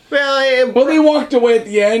 Well, they walked away at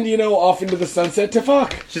the end, off into the sunset to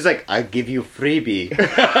fuck. She's like, I give you freebie.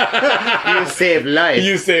 You save life.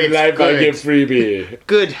 You save life, I give freebie.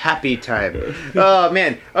 Good, happy time. Oh,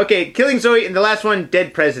 man. Okay, Killing Zoe, and the last one,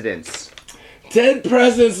 Dead Presidents. Dead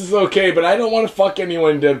Presidents is okay, but I don't want to fuck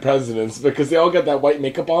anyone in Dead Presidents because they all got that white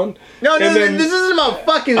makeup on. No, this isn't about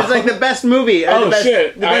fucking. It's like the best movie.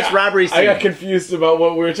 Shit. The best robbery scene. I got confused about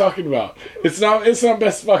what we were talking about. It's not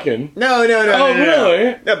best fucking. No. Oh,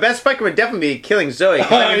 really? No, best fucking would definitely be Killing Zoe.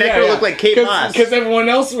 Because that girl looked like Kate Moss. Because everyone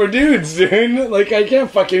else were dudes, dude. Like, I can't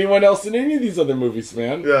fuck anyone else in any of these other movies,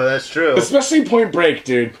 man. No, that's true. Especially Point Break,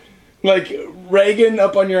 dude. Like, Reagan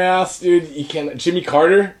up on your ass, dude. You can't. Jimmy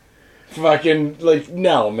Carter. Fucking,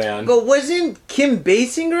 no, man. But wasn't Kim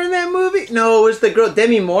Basinger in that movie? No, it was the girl,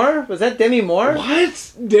 Demi Moore? Was that Demi Moore?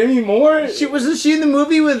 What? Demi Moore? Wasn't she in the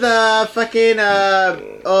movie with, the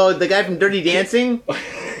guy from Dirty Dancing?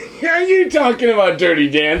 Are you talking about Dirty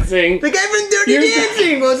Dancing? The guy from Dirty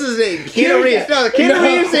Dancing! What's his name? Keanu Reeves. No, Keanu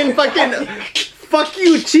Reeves in fucking, fuck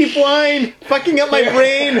you, cheap wine, fucking up my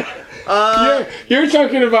brain. You're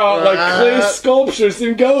talking about like clay sculptures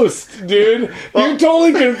in Ghost, dude. Well, you're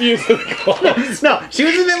totally confused with Ghost. No, she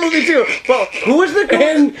was in that movie too. Well, who was the girl?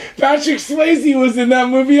 And Patrick Swayze was in that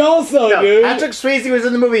movie also, dude. Patrick Swayze was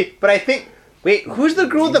in the movie, but I think... Wait, who's the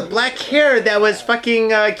girl with the black hair that was fucking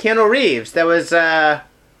Keanu Reeves? That was...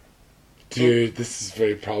 Dude, this is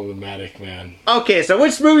very problematic, man. Okay, so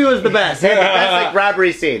which movie was the best? The best like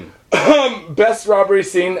robbery scene. Best robbery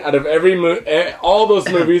scene out of all those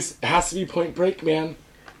movies has to be Point Break, man.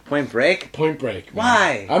 Point Break? Point Break. Man.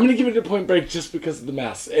 Why? I'm gonna give it a Point Break just because of the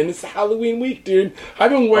mask, and it's Halloween week, dude.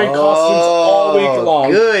 I've been wearing costumes all week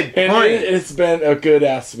long. Good point. And it's been a good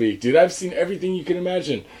ass week, dude. I've seen everything you can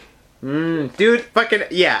imagine. Dude, fucking,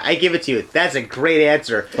 yeah, I give it to you. That's a great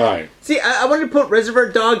answer. Alright. See, I wanted to put Reservoir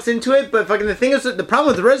Dogs into it, but fucking the thing is, the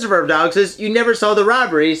problem with Reservoir Dogs is you never saw the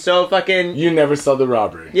robbery, so fucking... You never saw the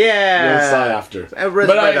robbery. Yeah. You never saw it after.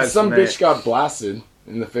 But some bitch got blasted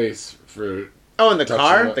in the face for... Oh, in the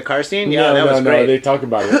car? The car scene? Yeah, that was great. No, they talk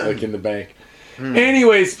about it, like, in the bank.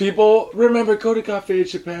 Anyways, people, remember, go to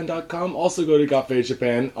GotFadedJapan.com. Also go to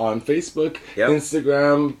GotFadedJapan on Facebook,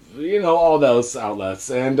 Instagram, all those outlets.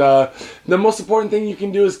 And the most important thing you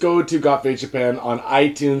can do is go to GotFadedJapan on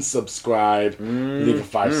iTunes, subscribe, leave a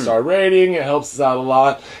 5-star rating. It helps us out a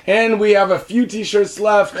lot. And we have a few t-shirts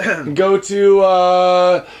left. Go to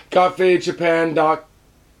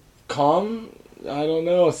GotFadedJapan.com. I don't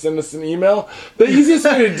know. Send us an email. The easiest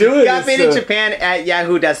way to do it is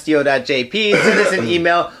GotFadedJapan@yahoo.co.jp. Send us an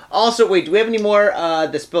email. Also, wait, do we have any more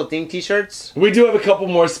the Spilt Ink t-shirts? We do have a couple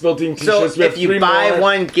more Spilt Ink t-shirts. So if you buy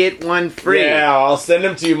one, get one free. Yeah, I'll send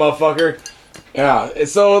them to you, motherfucker. Yeah,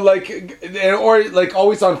 so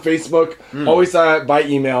always on Facebook, always by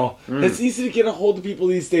email. It's easy to get a hold of people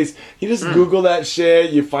these days. You just Google that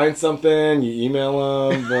shit, you find something, you email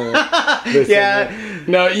them.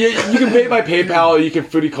 No, you can pay by PayPal, or you can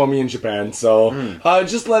Furikomi in Japan. So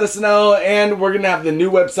just let us know, and we're gonna have the new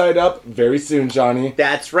website up very soon, Johnny.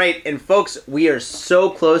 That's right, and folks, we are so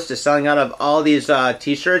close to selling out of all these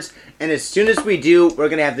t-shirts. And as soon as we do, we're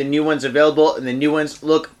going to have the new ones available, and the new ones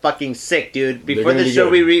look fucking sick, dude. Before the show,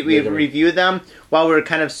 we reviewed them while we were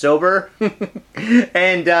kind of sober,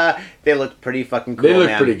 and they look pretty fucking cool, They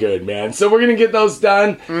look pretty good, man. So we're going to get those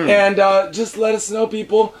done, and just let us know,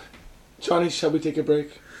 people. Johnny, shall we take a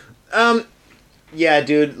break? Yeah,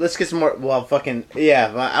 dude. Let's get some more. Well, fucking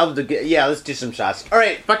let's do some shots. All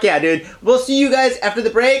right, fuck yeah, dude. We'll see you guys after the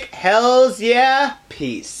break. Hells yeah.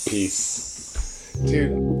 Peace,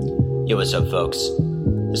 dude. Yo, what's up, folks?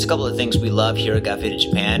 There's a couple of things we love here at Got Faded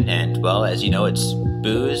Japan, and, well, as you know, it's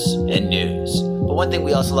booze and news. But one thing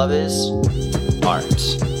we also love is art.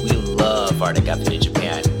 We love art at Got Faded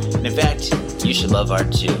Japan. And in fact, you should love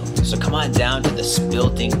art too. So come on down to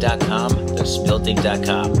thespiltink.com,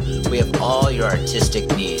 thespiltink.com. We have all your artistic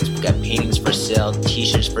needs. We've got paintings for sale,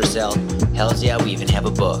 t-shirts for sale. Hells yeah, we even have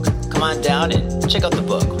a book. Come on down and check out the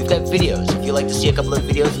book. We've got videos. If you'd like to see a couple of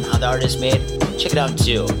videos on how the art is made, check it out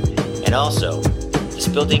too. And also,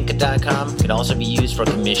 thespiltink.com can also be used for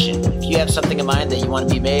commission. If you have something in mind that you want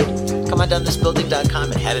to be made, come on down to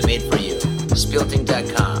thespiltink.com and have it made for you.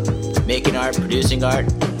 Spiltink.com. Making art, producing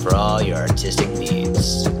art for all your artistic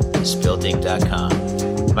needs. Spiltink.com.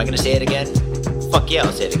 Am I going to say it again? Fuck yeah,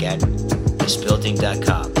 I'll say it again.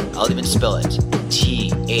 Spiltink.com. I'll even spell it.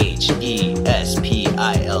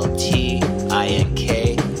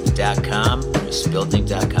 THESPILTINK.com.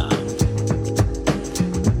 Spiltink.com.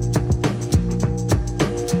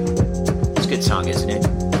 Good song, isn't it?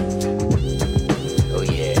 Oh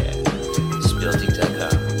yeah,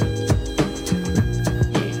 Spiltink.com.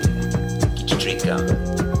 Yeah, get your drink on.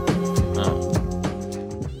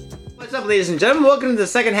 What's up, ladies and gentlemen? Welcome to the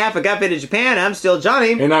second half of Got Faded Japan. I'm still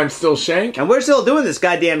Johnny, and I'm still Shank, and we're still doing this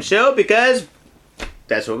goddamn show because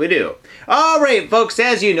that's what we do. All right, folks.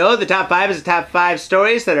 As you know, the top 5 is the top 5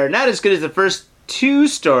 stories that are not as good as the first 2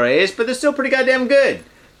 stories, but they're still pretty goddamn good.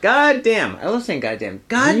 God damn. I love saying goddamn.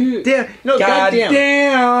 Goddamn. No,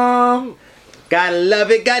 goddamn. Gotta love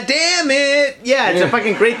it. Goddamn it. Yeah, it's a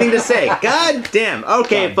fucking great thing to say. Goddamn.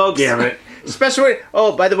 Okay, God folks. Damn it. Special.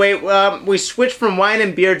 Oh, by the way, we switched from wine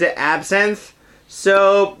and beer to absinthe.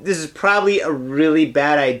 So this is probably a really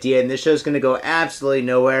bad idea, and this show's going to go absolutely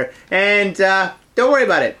nowhere. And don't worry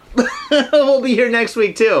about it. We'll be here next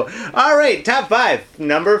week, too. All right, top 5.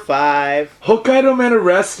 Number 5. Hokkaido man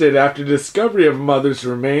arrested after discovery of mother's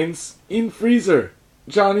remains in freezer.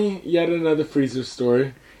 Johnny, yet another freezer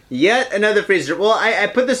story. Yet another freezer. Well, I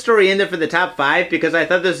put the story in there for the top 5 because I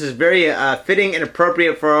thought this is very fitting and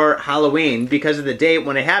appropriate for Halloween because of the date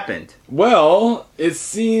when it happened. Well, it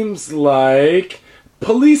seems like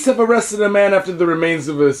Police have arrested a man after the remains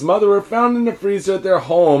of his mother were found in a freezer at their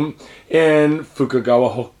home in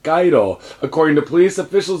Fukagawa, Hokkaido. According to police,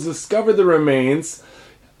 officials discovered the remains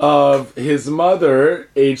of his mother,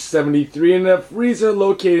 age 73, in a freezer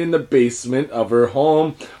located in the basement of her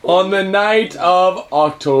home on the night of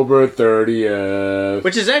October 30th.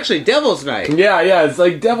 Which is actually Devil's Night. Yeah, it's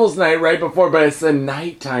like Devil's Night right before, but it's the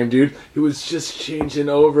nighttime, dude. It was just changing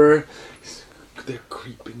over. They're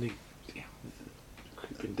creeping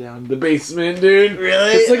down the basement, dude.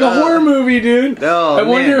 Really? It's like a horror movie, dude. Oh, I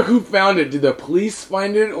wonder who found it. Did the police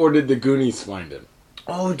find it, or did the Goonies find it?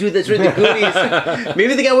 Oh, dude, that's right, the Goonies.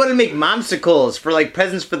 Maybe the guy wanted to make momsicles for, like,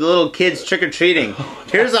 presents for the little kids trick-or-treating.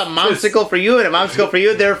 Here's a momsicle for you and a momsicle for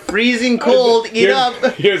you. They're freezing cold. Eat up.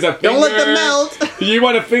 Here's a finger. Don't let them melt. You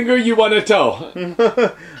want a finger, you want a toe.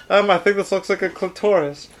 I think this looks like a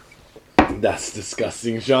clitoris. That's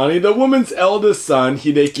disgusting, Johnny. The woman's eldest son,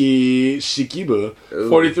 Hideki Shikibu,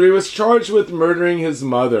 43, was charged with murdering his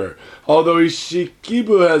mother. Although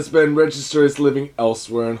Shikibu has been registered as living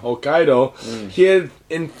elsewhere in Hokkaido, he had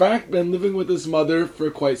in fact been living with his mother for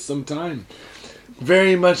quite some time.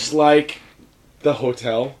 Very much like the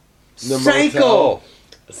hotel. The Psycho! Motel.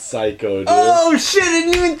 Psycho, dude. Oh shit! I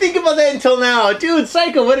didn't even think about that until now, dude.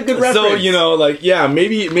 Psycho, what a good reference. So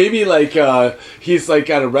maybe like he's like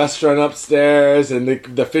at a restaurant upstairs, and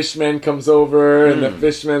the fishman comes over, and the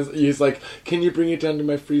he's like, "Can you bring it down to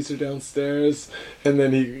my freezer downstairs?" And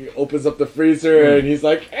then he opens up the freezer, and he's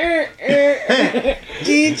like, Yeah.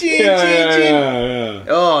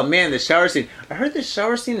 Oh man, the shower scene. I heard the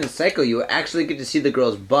shower scene in Psycho, you actually get to see the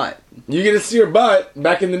girl's butt. You get to see her butt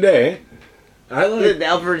back in the day. I like the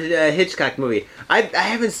Alfred Hitchcock movie. I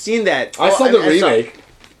haven't seen that. I saw the remake.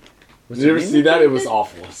 Did you ever see that? It was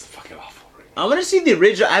awful. It was fucking awful. I want to see the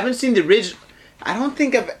original. I haven't seen the original. I don't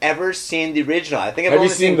think I've ever seen the original. I think I've Have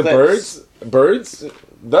only you seen the clips. Birds?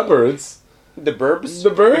 The Birds. The Burbs? The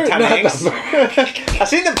Bird? Tom Hanks? I've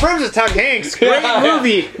seen The Burbs with Tom Hanks. Great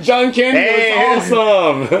movie. John Candy was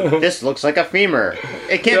awesome. This looks like a femur.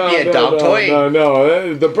 It can't be a dog toy.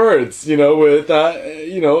 No. The Birds, with,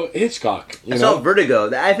 Hitchcock. I saw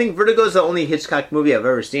Vertigo. I think Vertigo is the only Hitchcock movie I've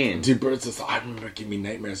ever seen. Dude, birds, I remember giving me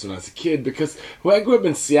nightmares when I was a kid, because when I grew up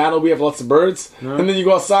in Seattle, we have lots of birds, and then you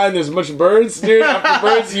go outside and there's a bunch of birds, dude. After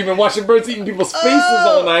birds, you've been watching birds eating people's faces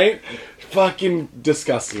all night. Fucking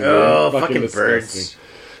disgusting, dude. Oh, fucking birds.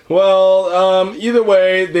 Well, either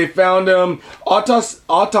way, they found him.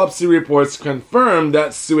 Autopsy reports confirmed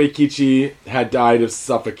that Suekichi had died of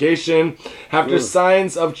suffocation after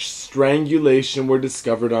signs of strangulation were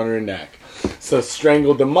discovered on her neck. So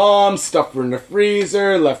strangled the mom, stuffed her in the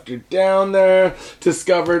freezer, left her down there.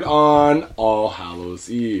 Discovered on All Hallows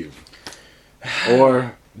Eve.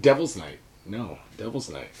 Or Devil's Night. No, Devil's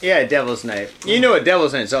Night. Yeah, Devil's Night. You know what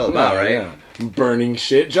Devil's Night's all about, right? Yeah. Burning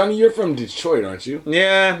shit. Johnny, you're from Detroit, aren't you?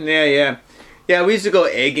 Yeah. Yeah, we used to go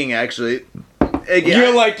egging, actually.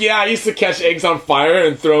 You're like, yeah, I used to catch eggs on fire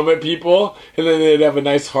and throw them at people, and then they'd have a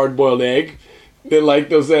nice hard-boiled egg. They like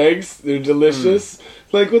those eggs. They're delicious.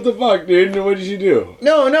 Like, what the fuck, dude? What did you do?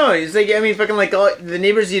 No. It's like, fucking like all the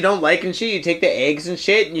neighbors you don't like and shit. You take the eggs and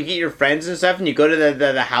shit, and you get your friends and stuff, and you go to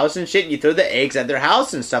the house and shit, and you throw the eggs at their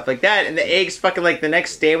house and stuff like that. And the eggs fucking like the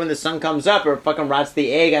next day when the sun comes up, or fucking rots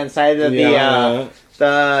the egg on side of the aluminum.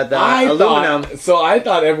 I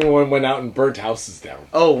thought everyone went out and burnt houses down.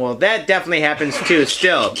 Oh, well, that definitely happens too,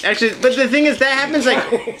 still. Actually, but the thing is, that happens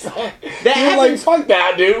like... Like, fuck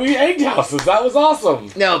that, dude. We egged houses. That was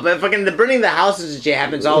awesome. No, but fucking the burning the houses and shit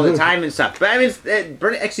happens all the time and stuff. But I mean,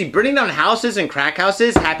 burning down houses and crack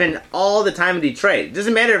houses happen all the time in Detroit. It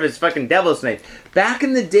doesn't matter if it's fucking Devil's Night. Back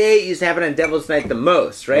in the day, it used to happen on Devil's Night the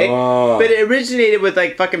most, right? But it originated with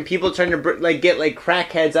like fucking people trying to get like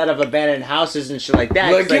crackheads out of abandoned houses and shit like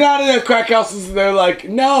that. Like, get out of there, crack houses. And they're like,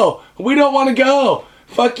 no, we don't want to go.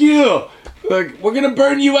 Fuck you. Like, we're gonna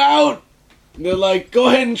burn you out. And they're like, go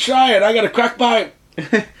ahead and try it. I got a crack pipe.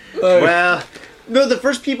 Well, no, the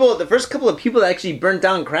first couple of people that actually burnt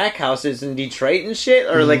down crack houses in Detroit and shit,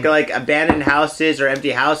 or like abandoned houses or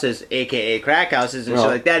empty houses, aka crack houses and shit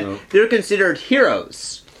like that, they're considered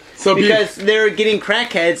heroes. So because they're getting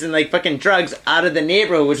crackheads and like fucking drugs out of the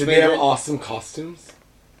neighborhood, which they have awesome costumes.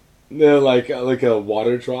 They're like a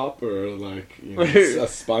water drop or like a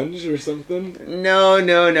sponge or something. No.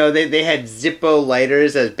 They had Zippo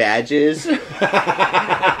lighters as badges.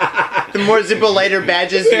 The more Zippo lighter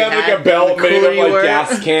badges they have like a belt made of like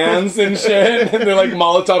gas cans and shit, and they're like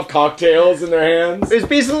Molotov cocktails in their hands. It's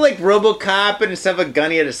basically like RoboCop, and instead of a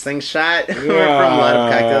gun, he had a slingshot from a lot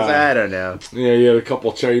of cocktails. I don't know. Yeah, you had a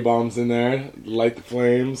couple cherry bombs in there, light the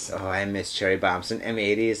flames. Oh, I miss cherry bombs and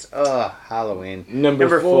M80s. Oh, Halloween.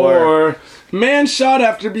 Number 4. Man shot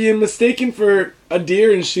after being mistaken for a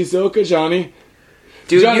deer in Shizuoka, Johnny.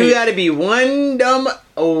 Dude, Johnny, you gotta be one dumb...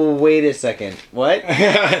 Oh, wait a second. What?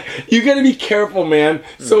 You gotta be careful, man.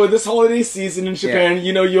 So this holiday season in Japan,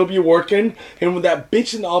 you know, you'll be working, and when that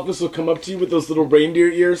bitch in the office will come up to you with those little reindeer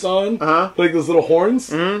ears on, like those little horns,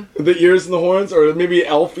 the ears and the horns, or maybe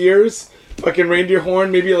elf ears, fucking reindeer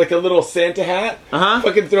horn, maybe like a little Santa hat,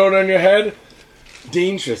 fucking throw it on your head.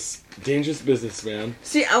 Dangerous business, man.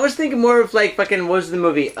 See, I was thinking more of like fucking, what was the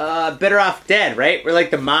movie? Better Off Dead, right? Where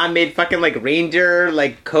like the mom made fucking like reindeer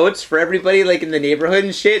like coats for everybody like in the neighborhood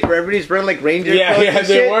and shit, where everybody's wearing like reindeer coats.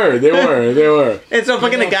 Yeah, they were. And so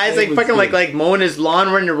fucking the guy's like fucking like mowing his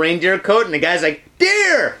lawn wearing a reindeer coat, and the guy's like,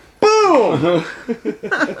 deer! Boom!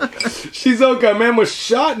 Shizuoka, a man was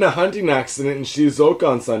shot in a hunting accident in Shizuoka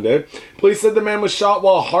on Sunday. Police said the man was shot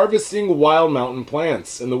while harvesting wild mountain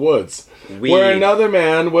plants in the woods. Where another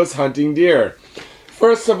man was hunting deer.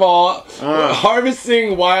 First of all,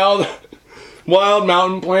 harvesting wild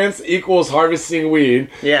mountain plants equals harvesting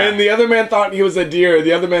weed. Yeah. And the other man thought he was a deer.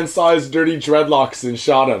 The other man saw his dirty dreadlocks and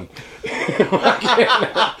shot him.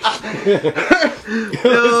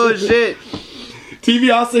 Oh, shit.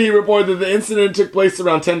 TV Asahi reported that the incident took place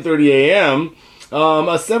around 10:30 a.m.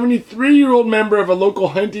 A 73-year-old member of a local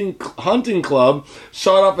hunting club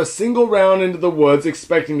shot off a single round into the woods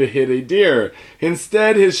expecting to hit a deer.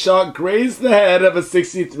 Instead, his shot grazed the head of a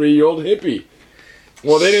 63-year-old hippie.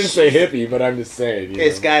 Well, they didn't say hippie, but I'm just saying.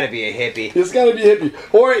 It's gotta be a hippie. It's gotta be a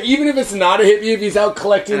hippie. Or even if it's not a hippie, if he's out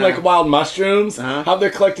collecting like wild mushrooms, how they're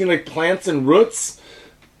collecting like plants and roots.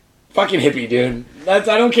 Fucking hippie, dude. I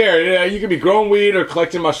don't care. You could be growing weed or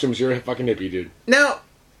collecting mushrooms. You're a fucking hippie, dude. Now,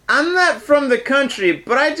 I'm not from the country,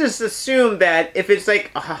 but I just assume that if it's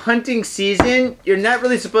like a hunting season, you're not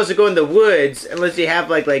really supposed to go in the woods unless you have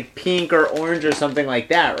like pink or orange or something like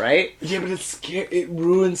that, right? Yeah, but it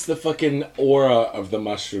ruins the fucking aura of the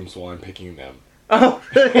mushrooms while I'm picking them. Oh,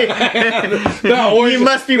 really? You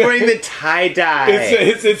must be wearing the tie-dye.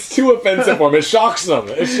 It's too offensive for them. It shocks them.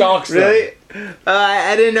 Really?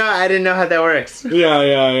 I didn't know how that works.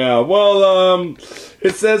 Yeah. Well,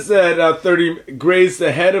 it says that 30 grazed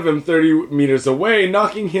the head of him 30 meters away,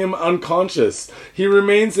 knocking him unconscious. He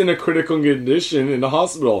remains in a critical condition in the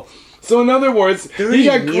hospital. So in other words, he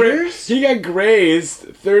got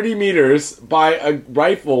grazed 30 meters by a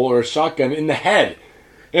rifle or a shotgun in the head.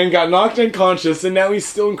 And got knocked unconscious, and now he's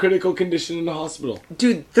still in critical condition in the hospital.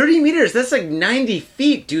 Dood, 30 meters, that's like 90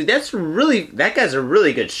 feet, dude. That guy's a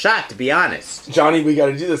really good shot, to be honest. Johnny, we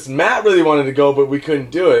gotta do this. Matt really wanted to go, but we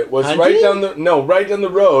couldn't do it. Right down the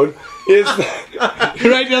road is...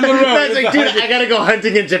 right down the road. Matt's like, dude, I gotta go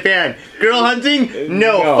hunting in Japan. Girl hunting?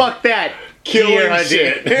 No. Fuck that. Killing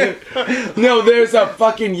shit. No, there's a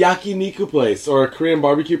fucking yakiniku place or a Korean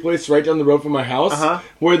barbecue place right down the road from my house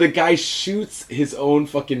where the guy shoots his own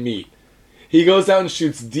fucking meat. He goes out and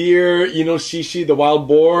shoots deer, shishi, the wild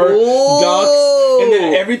boar, ducks, and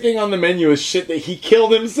then everything on the menu is shit that he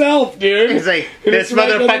killed himself, dude. He's like, this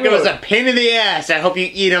motherfucker was a pain in the ass. I hope you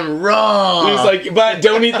eat him raw. He's like, but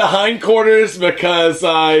don't eat the hindquarters because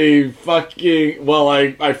I fucked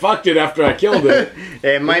it after I killed it.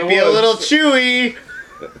 It might be a little chewy.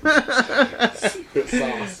 Secret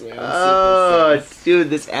sauce, man. Oh,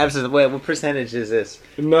 dude, this absinthe. Wait, what percentage is this?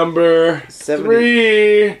 Number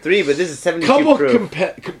 3. 3, but this is 72 proof.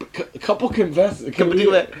 Couple confesses. Come on,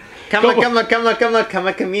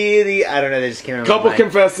 community. I don't know. They just came out. Couple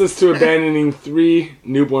confesses to abandoning 3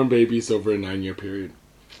 newborn babies over a 9-year period.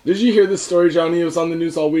 Did you hear this story, Johnny? It was on the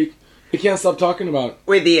news all week. They can't stop talking about it.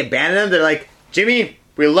 Wait, they abandoned them? They're like, Jimmy,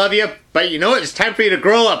 we love you, but you know what? It's time for you to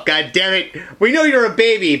grow up, goddammit. We know you're a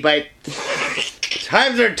baby, but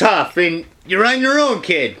times are tough, and you're on your own,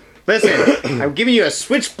 kid. Listen, I'm giving you a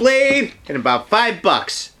switchblade and about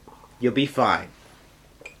 $5. You'll be fine.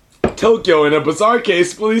 Tokyo. In a bizarre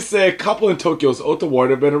case, police say a couple in Tokyo's Ota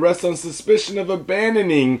ward have been arrested on suspicion of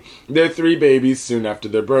abandoning their 3 babies soon after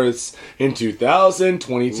their births in 2000,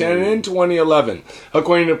 2010, and 2011.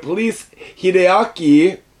 According to police,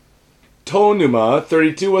 Hideaki Tonuma,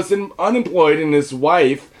 32, was unemployed, and his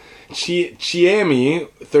wife, Chiemi,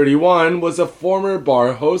 31, was a former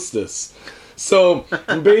bar hostess. So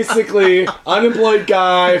basically, unemployed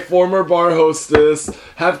guy, former bar hostess,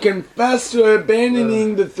 have confessed to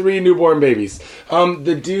abandoning the 3 newborn babies.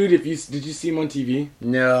 The dude, did you see him on TV?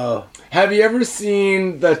 No. Have you ever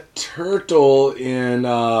seen the turtle in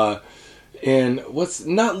what's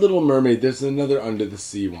not Little Mermaid? There's another Under the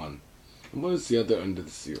Sea one. What was the other Under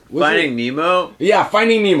the Sea? Finding Nemo? Yeah,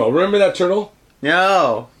 Finding Nemo. Remember that turtle?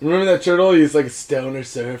 No. Remember that turtle? He's like a stoner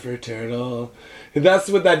surfer turtle. That's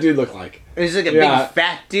what that dude looked like. He's like a big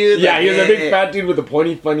fat dude. Yeah, he was a big fat dude with a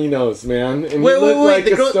pointy, funny nose, man. And he looked like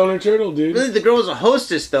a stoner turtle, dude. Really, the girl was a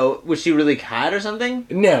hostess, though. Was she really hot or something?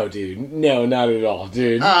 No, dude. No, not at all,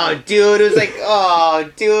 dude. Oh, dude. It was like,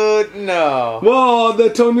 oh, dude, no. Well, the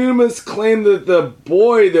Tonumas claim that the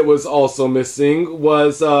boy that was also missing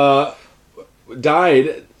was,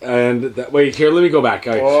 died. And wait, here, let me go back.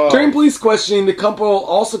 During police questioning, the couple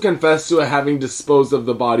also confessed to having disposed of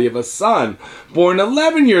the body of a son born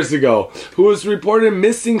 11 years ago, who was reported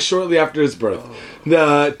missing shortly after his birth.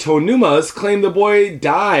 The Tonumas claimed the boy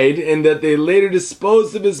died and that they later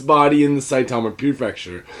disposed of his body in the Saitama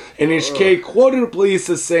Prefecture. NHK quoted police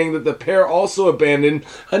as saying that the pair also abandoned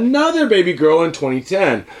another baby girl in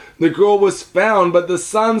 2010. The girl was found, but the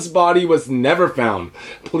son's body was never found.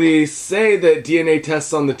 Police say that DNA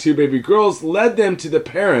tests on the 2 baby girls led them to the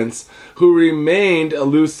parents, who remained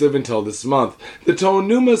elusive until this month. The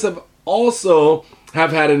Tonumas have also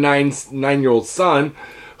had a 9-year-old son,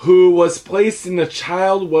 who was placed in a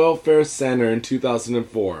child welfare center in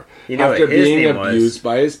 2004 after being abused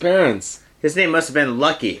by his parents. His name must have been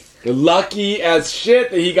Lucky. Lucky as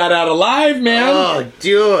shit that he got out alive, man. Oh,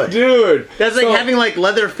 dude. Dude. That's like having like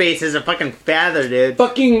Leatherface as a fucking father, dude.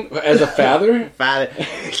 Fucking as a father? Father.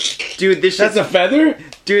 Dude, this shit's... That's a feather?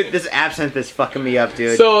 Dude, this absinthe is fucking me up,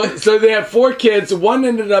 dude. So they had 4 kids. One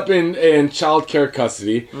ended up in child care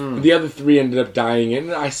custody. The other 3 ended up dying.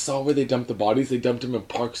 And I saw where they dumped the bodies. They dumped them in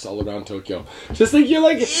parks all around Tokyo. Just like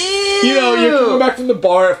you're you're coming back from the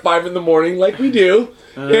bar at 5 in the morning like we do.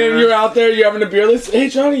 And you're out there, you're having a beer. Hey,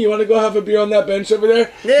 Johnny, you want to go have a beer on that bench over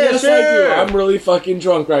there? Yeah, yes, sure. I do. I'm really fucking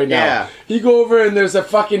drunk right now. Yeah. You go over and there's a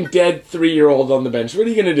fucking dead 3-year-old on the bench. What are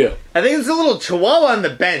you going to do? I think it's a little chihuahua on the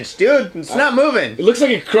bench, dude. It's not moving. It looks like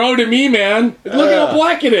a crow to me, man. Look at how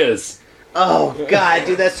black it is. Oh, God,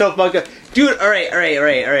 dude, that's so fucked up. Dude, all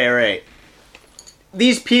right.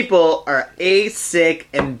 These people are A, sick,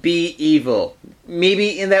 and B, evil.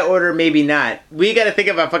 Maybe in that order, maybe not. We gotta think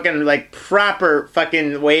of a fucking, like, proper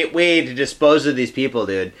fucking way to dispose of these people,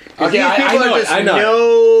 dude. Okay, these people are just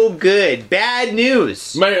no good. Bad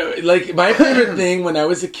news. My favorite thing when I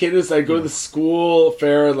was a kid was I'd go to the school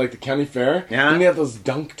fair, like the county fair, and they have those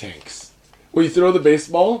dunk tanks where you throw the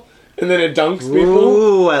baseball and then it dunks people.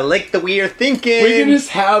 Ooh, I like the way you're thinking. We can just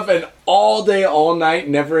have an all day, all night,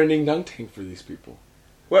 never-ending dunk tank for these people.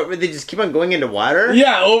 What, would they just keep on going into water?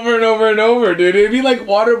 Yeah, over and over and over, dude. It'd be like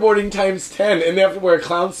waterboarding times 10, and they have to wear a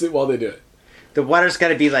clown suit while they do it. The water's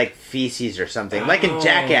gotta be like feces or something, like in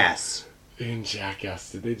Jackass. In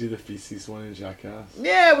Jackass. Did they do the feces one in Jackass?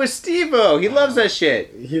 Yeah, it was Steve-O. He loves that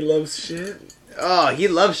shit. He loves shit? Oh, he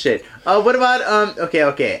loves shit. What about,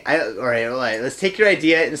 okay. All right. Let's take your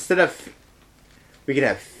idea. Instead of, we could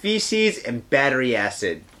have feces and battery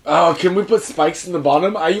acid. Oh, can we put spikes in the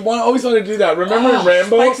bottom? I always want to do that. Remember in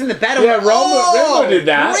Rambo? Spikes in the bottom? Yeah, Rambo did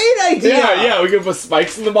that. Great idea. Yeah, we could put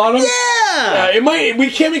spikes in the bottom. Yeah. We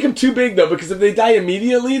can't make them too big, though, because if they die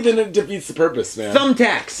immediately, then it defeats the purpose, man.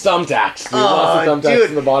 Thumbtacks. Dude. Lots of thumbtacks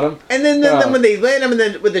in the bottom. And then when they land them, and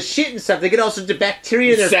then with the shit and stuff, they get all sorts of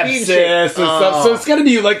bacteria in their feet and shit. And stuff. So it's got to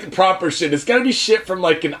be like the proper shit. It's got to be shit from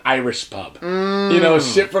like an Irish pub.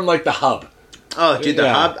 Shit from like the Hub. Oh, dude, the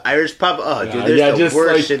Hub, Irish pub. Oh, dude, there's the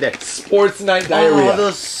worst like shit there. Sports night diarrhea. Oh,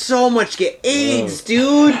 they'll so much get AIDS,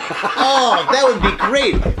 dude. Oh, that would be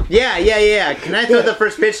great. Yeah. Can I throw the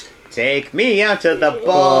first pitch? Take me out to the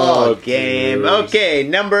ball game. Dude. Okay,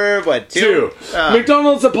 number, 2?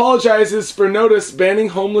 McDonald's apologizes for notice banning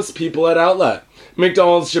homeless people at outlet.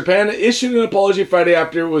 McDonald's Japan issued an apology Friday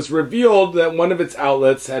after it was revealed that one of its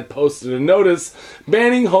outlets had posted a notice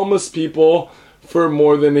banning homeless people for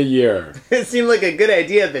more than a year. It seemed like a good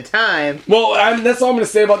idea at the time. Well, that's all I'm going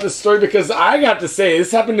to say about this story, because I got to say,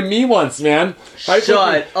 this happened to me once, man. Shut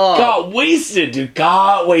up. Got wasted, dude.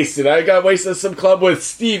 Got wasted. I got wasted at some club with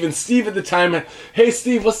Steve, and Steve at the time, hey,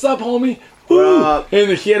 Steve, what's up, homie?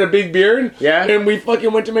 And he had a big beard. Yeah. And we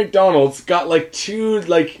fucking went to McDonald's, got like 2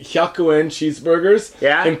 Hyakuen cheeseburgers.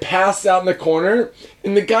 Yeah. And passed out in the corner.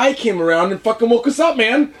 And the guy came around and fucking woke us up,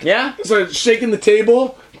 man. Yeah. Started shaking the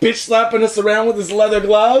table, bitch slapping us around with his leather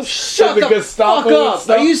gloves. Shut the fuck up!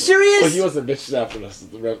 Are you serious? Well, he wasn't bitch slapping us,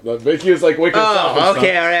 but he was like waking us up. Oh,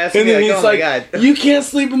 okay, alright. And then he's like, "You can't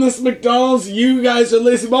sleep in this McDonald's. You guys are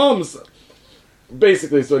lazy bums."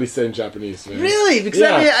 Basically, it's what he said in Japanese. Man. Really? Because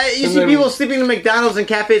I you see people sleeping in McDonald's and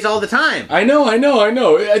cafes all the time. I know.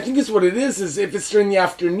 I think it's what it is if it's during the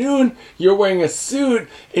afternoon, you're wearing a suit,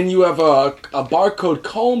 and you have a barcode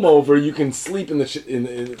comb over, you can sleep at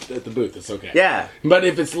the booth. It's okay. Yeah. But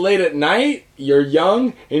if it's late at night, you're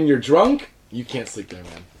young, and you're drunk, you can't sleep there,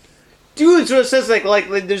 man. Dude, so it says like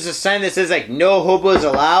there's a sign that says like no hobos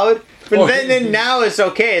allowed. But then now it's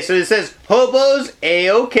okay. So it says hobos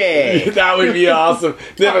A-okay. That would be awesome.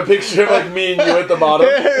 They have a picture of like me and you at the bottom.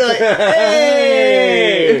 Like,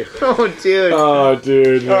 hey! Oh, dude. Oh,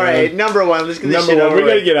 dude. All right, number one. Let's get this shit over. We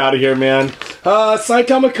gotta get out of here, man.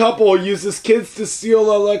 Saitama couple uses kids to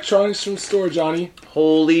steal electronics from store, Johnny.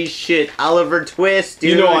 Holy shit. Oliver Twist,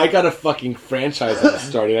 dude. You know, I got a fucking franchise that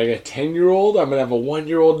started. I got a 10-year-old. I'm gonna have a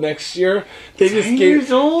 1-year-old next year. They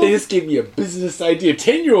just gave me a business idea.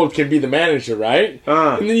 10-year-old can be the manager, right?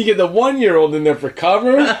 And then you get the 1-year-old in there for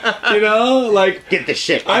cover. You know, like get the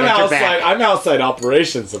shit. I'm outside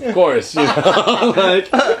operations, of course. You know, like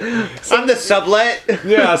I'm the sublet.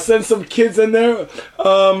 Yeah, send some kids in there.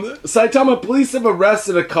 Saitama police have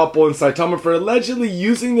arrested a couple in Saitama for allegedly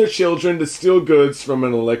using their children to steal goods from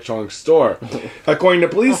an electronics store. According to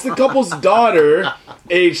police, the couple's daughter,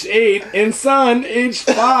 aged 8, and son, aged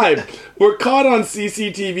 5, were caught on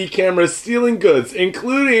CCTV cameras stealing goods,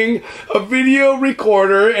 including a video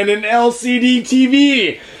recorder and an LCD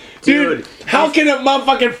TV. Dude, how can a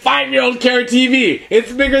motherfucking 5-year-old carry a TV?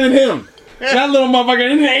 It's bigger than him. That little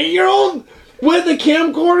motherfucker, an 8-year-old with a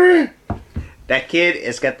camcorder? That kid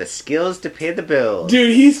has got the skills to pay the bills.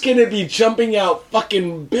 Dude, he's gonna be jumping out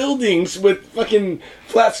fucking buildings with fucking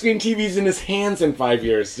flat screen TVs in his hands in 5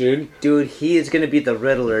 years, dude. Dude, he is gonna be the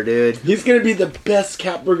Riddler, dude. He's gonna be the best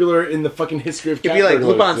cat burglar in the fucking history of cat burglars.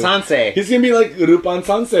 He'll be like Lupin Sansei. He's gonna be like Lupin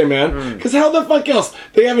Sansei, man. Because how the fuck else?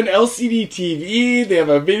 They have an LCD TV, they have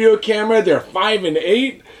a video camera, they're 5 and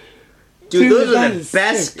 8. Dude, those are the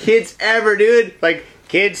best kids ever, dude. Like,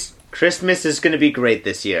 kids, Christmas is gonna be great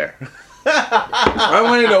this year. I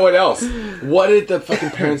want to know what else. What did the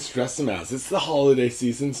fucking parents dress them as? It's the holiday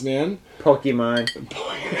seasons, man. Pokemon.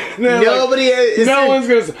 Nobody. Like, no one's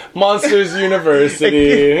gonna say Monsters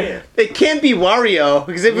University. It can't be Wario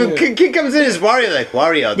because if a kid comes in as Wario, like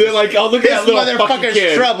Wario. They're like, oh look at that little fucking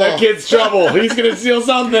kid. Trouble. That kid's trouble. He's gonna steal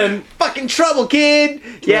something. Fucking trouble, kid.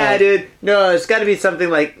 Yeah, dude. No, it's got to be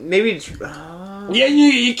something like maybe. Yeah,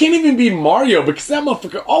 you can't even be Mario because that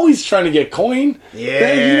motherfucker always trying to get coin.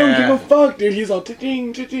 Yeah. You don't give a fuck, dude. He's all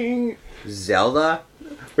cha-ching, cha-ching. Zelda?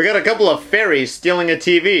 We got a couple of fairies stealing a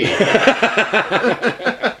TV.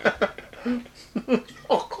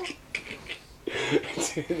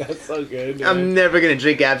 Dude, that's so good, man. I'm never going to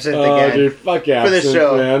drink absinthe again. Dude, fuck absinthe, for this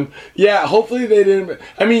show. Man. Yeah, hopefully they didn't...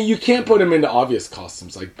 I mean, you can't put him into obvious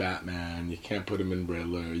costumes like Batman. You can't put him in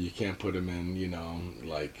Riddler. You can't put him in, you know,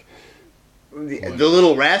 like... The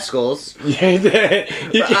Little Rascals. Yeah,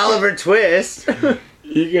 Oliver Twist.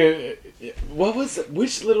 You can. What was it?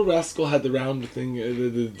 Which Little Rascal had the round thing?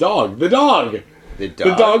 The dog. The dog. The dog.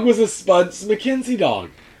 The dog was a Spuds McKenzie dog.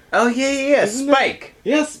 Oh yeah. Spike.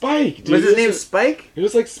 Yeah, Spike. Dude. Was his name Spike? It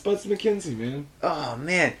was like Spuds McKenzie, man. Oh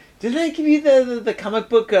man. Didn't I give you the comic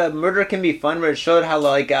book Murder Can Be Fun where it showed how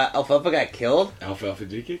like Alfalfa got killed? Alfalfa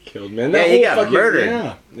did get killed, man. Yeah, he got murdered.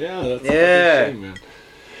 Yeah, that's a shame, man.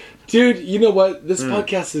 Dude, you know what? This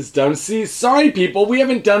podcast is done. See, sorry, people. We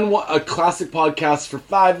haven't done a classic podcast for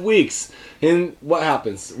 5 weeks. And what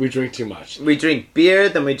happens? We drink too much. We drink beer,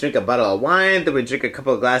 then we drink a bottle of wine, then we drink a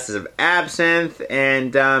couple of glasses of absinthe,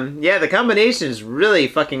 and yeah, the combination is really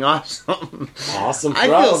fucking awesome. Awesome for I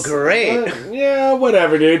us. feel great. Yeah,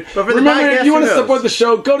 whatever, dude. But for remember, the podcast, if you want to support the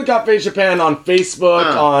show, go to Cafe Japan on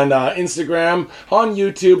Facebook, on Instagram, on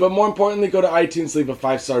YouTube, but more importantly, go to iTunes, leave a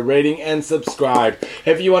 5-star rating, and subscribe.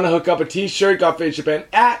 If you want to hook up a t-shirt, Cafe Japan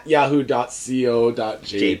at yahoo.co.jp.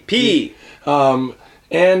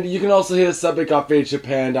 And you can also hit us up at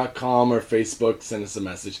gotfadejapan.com or Facebook. Send us a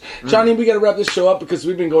message. Johnny, we got to wrap this show up because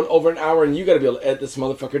we've been going over an hour and you got to be able to edit this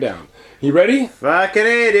motherfucker down. You ready? Fucking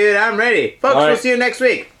A, dude. I'm ready. Folks, we'll see you next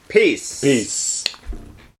week. Peace. Peace.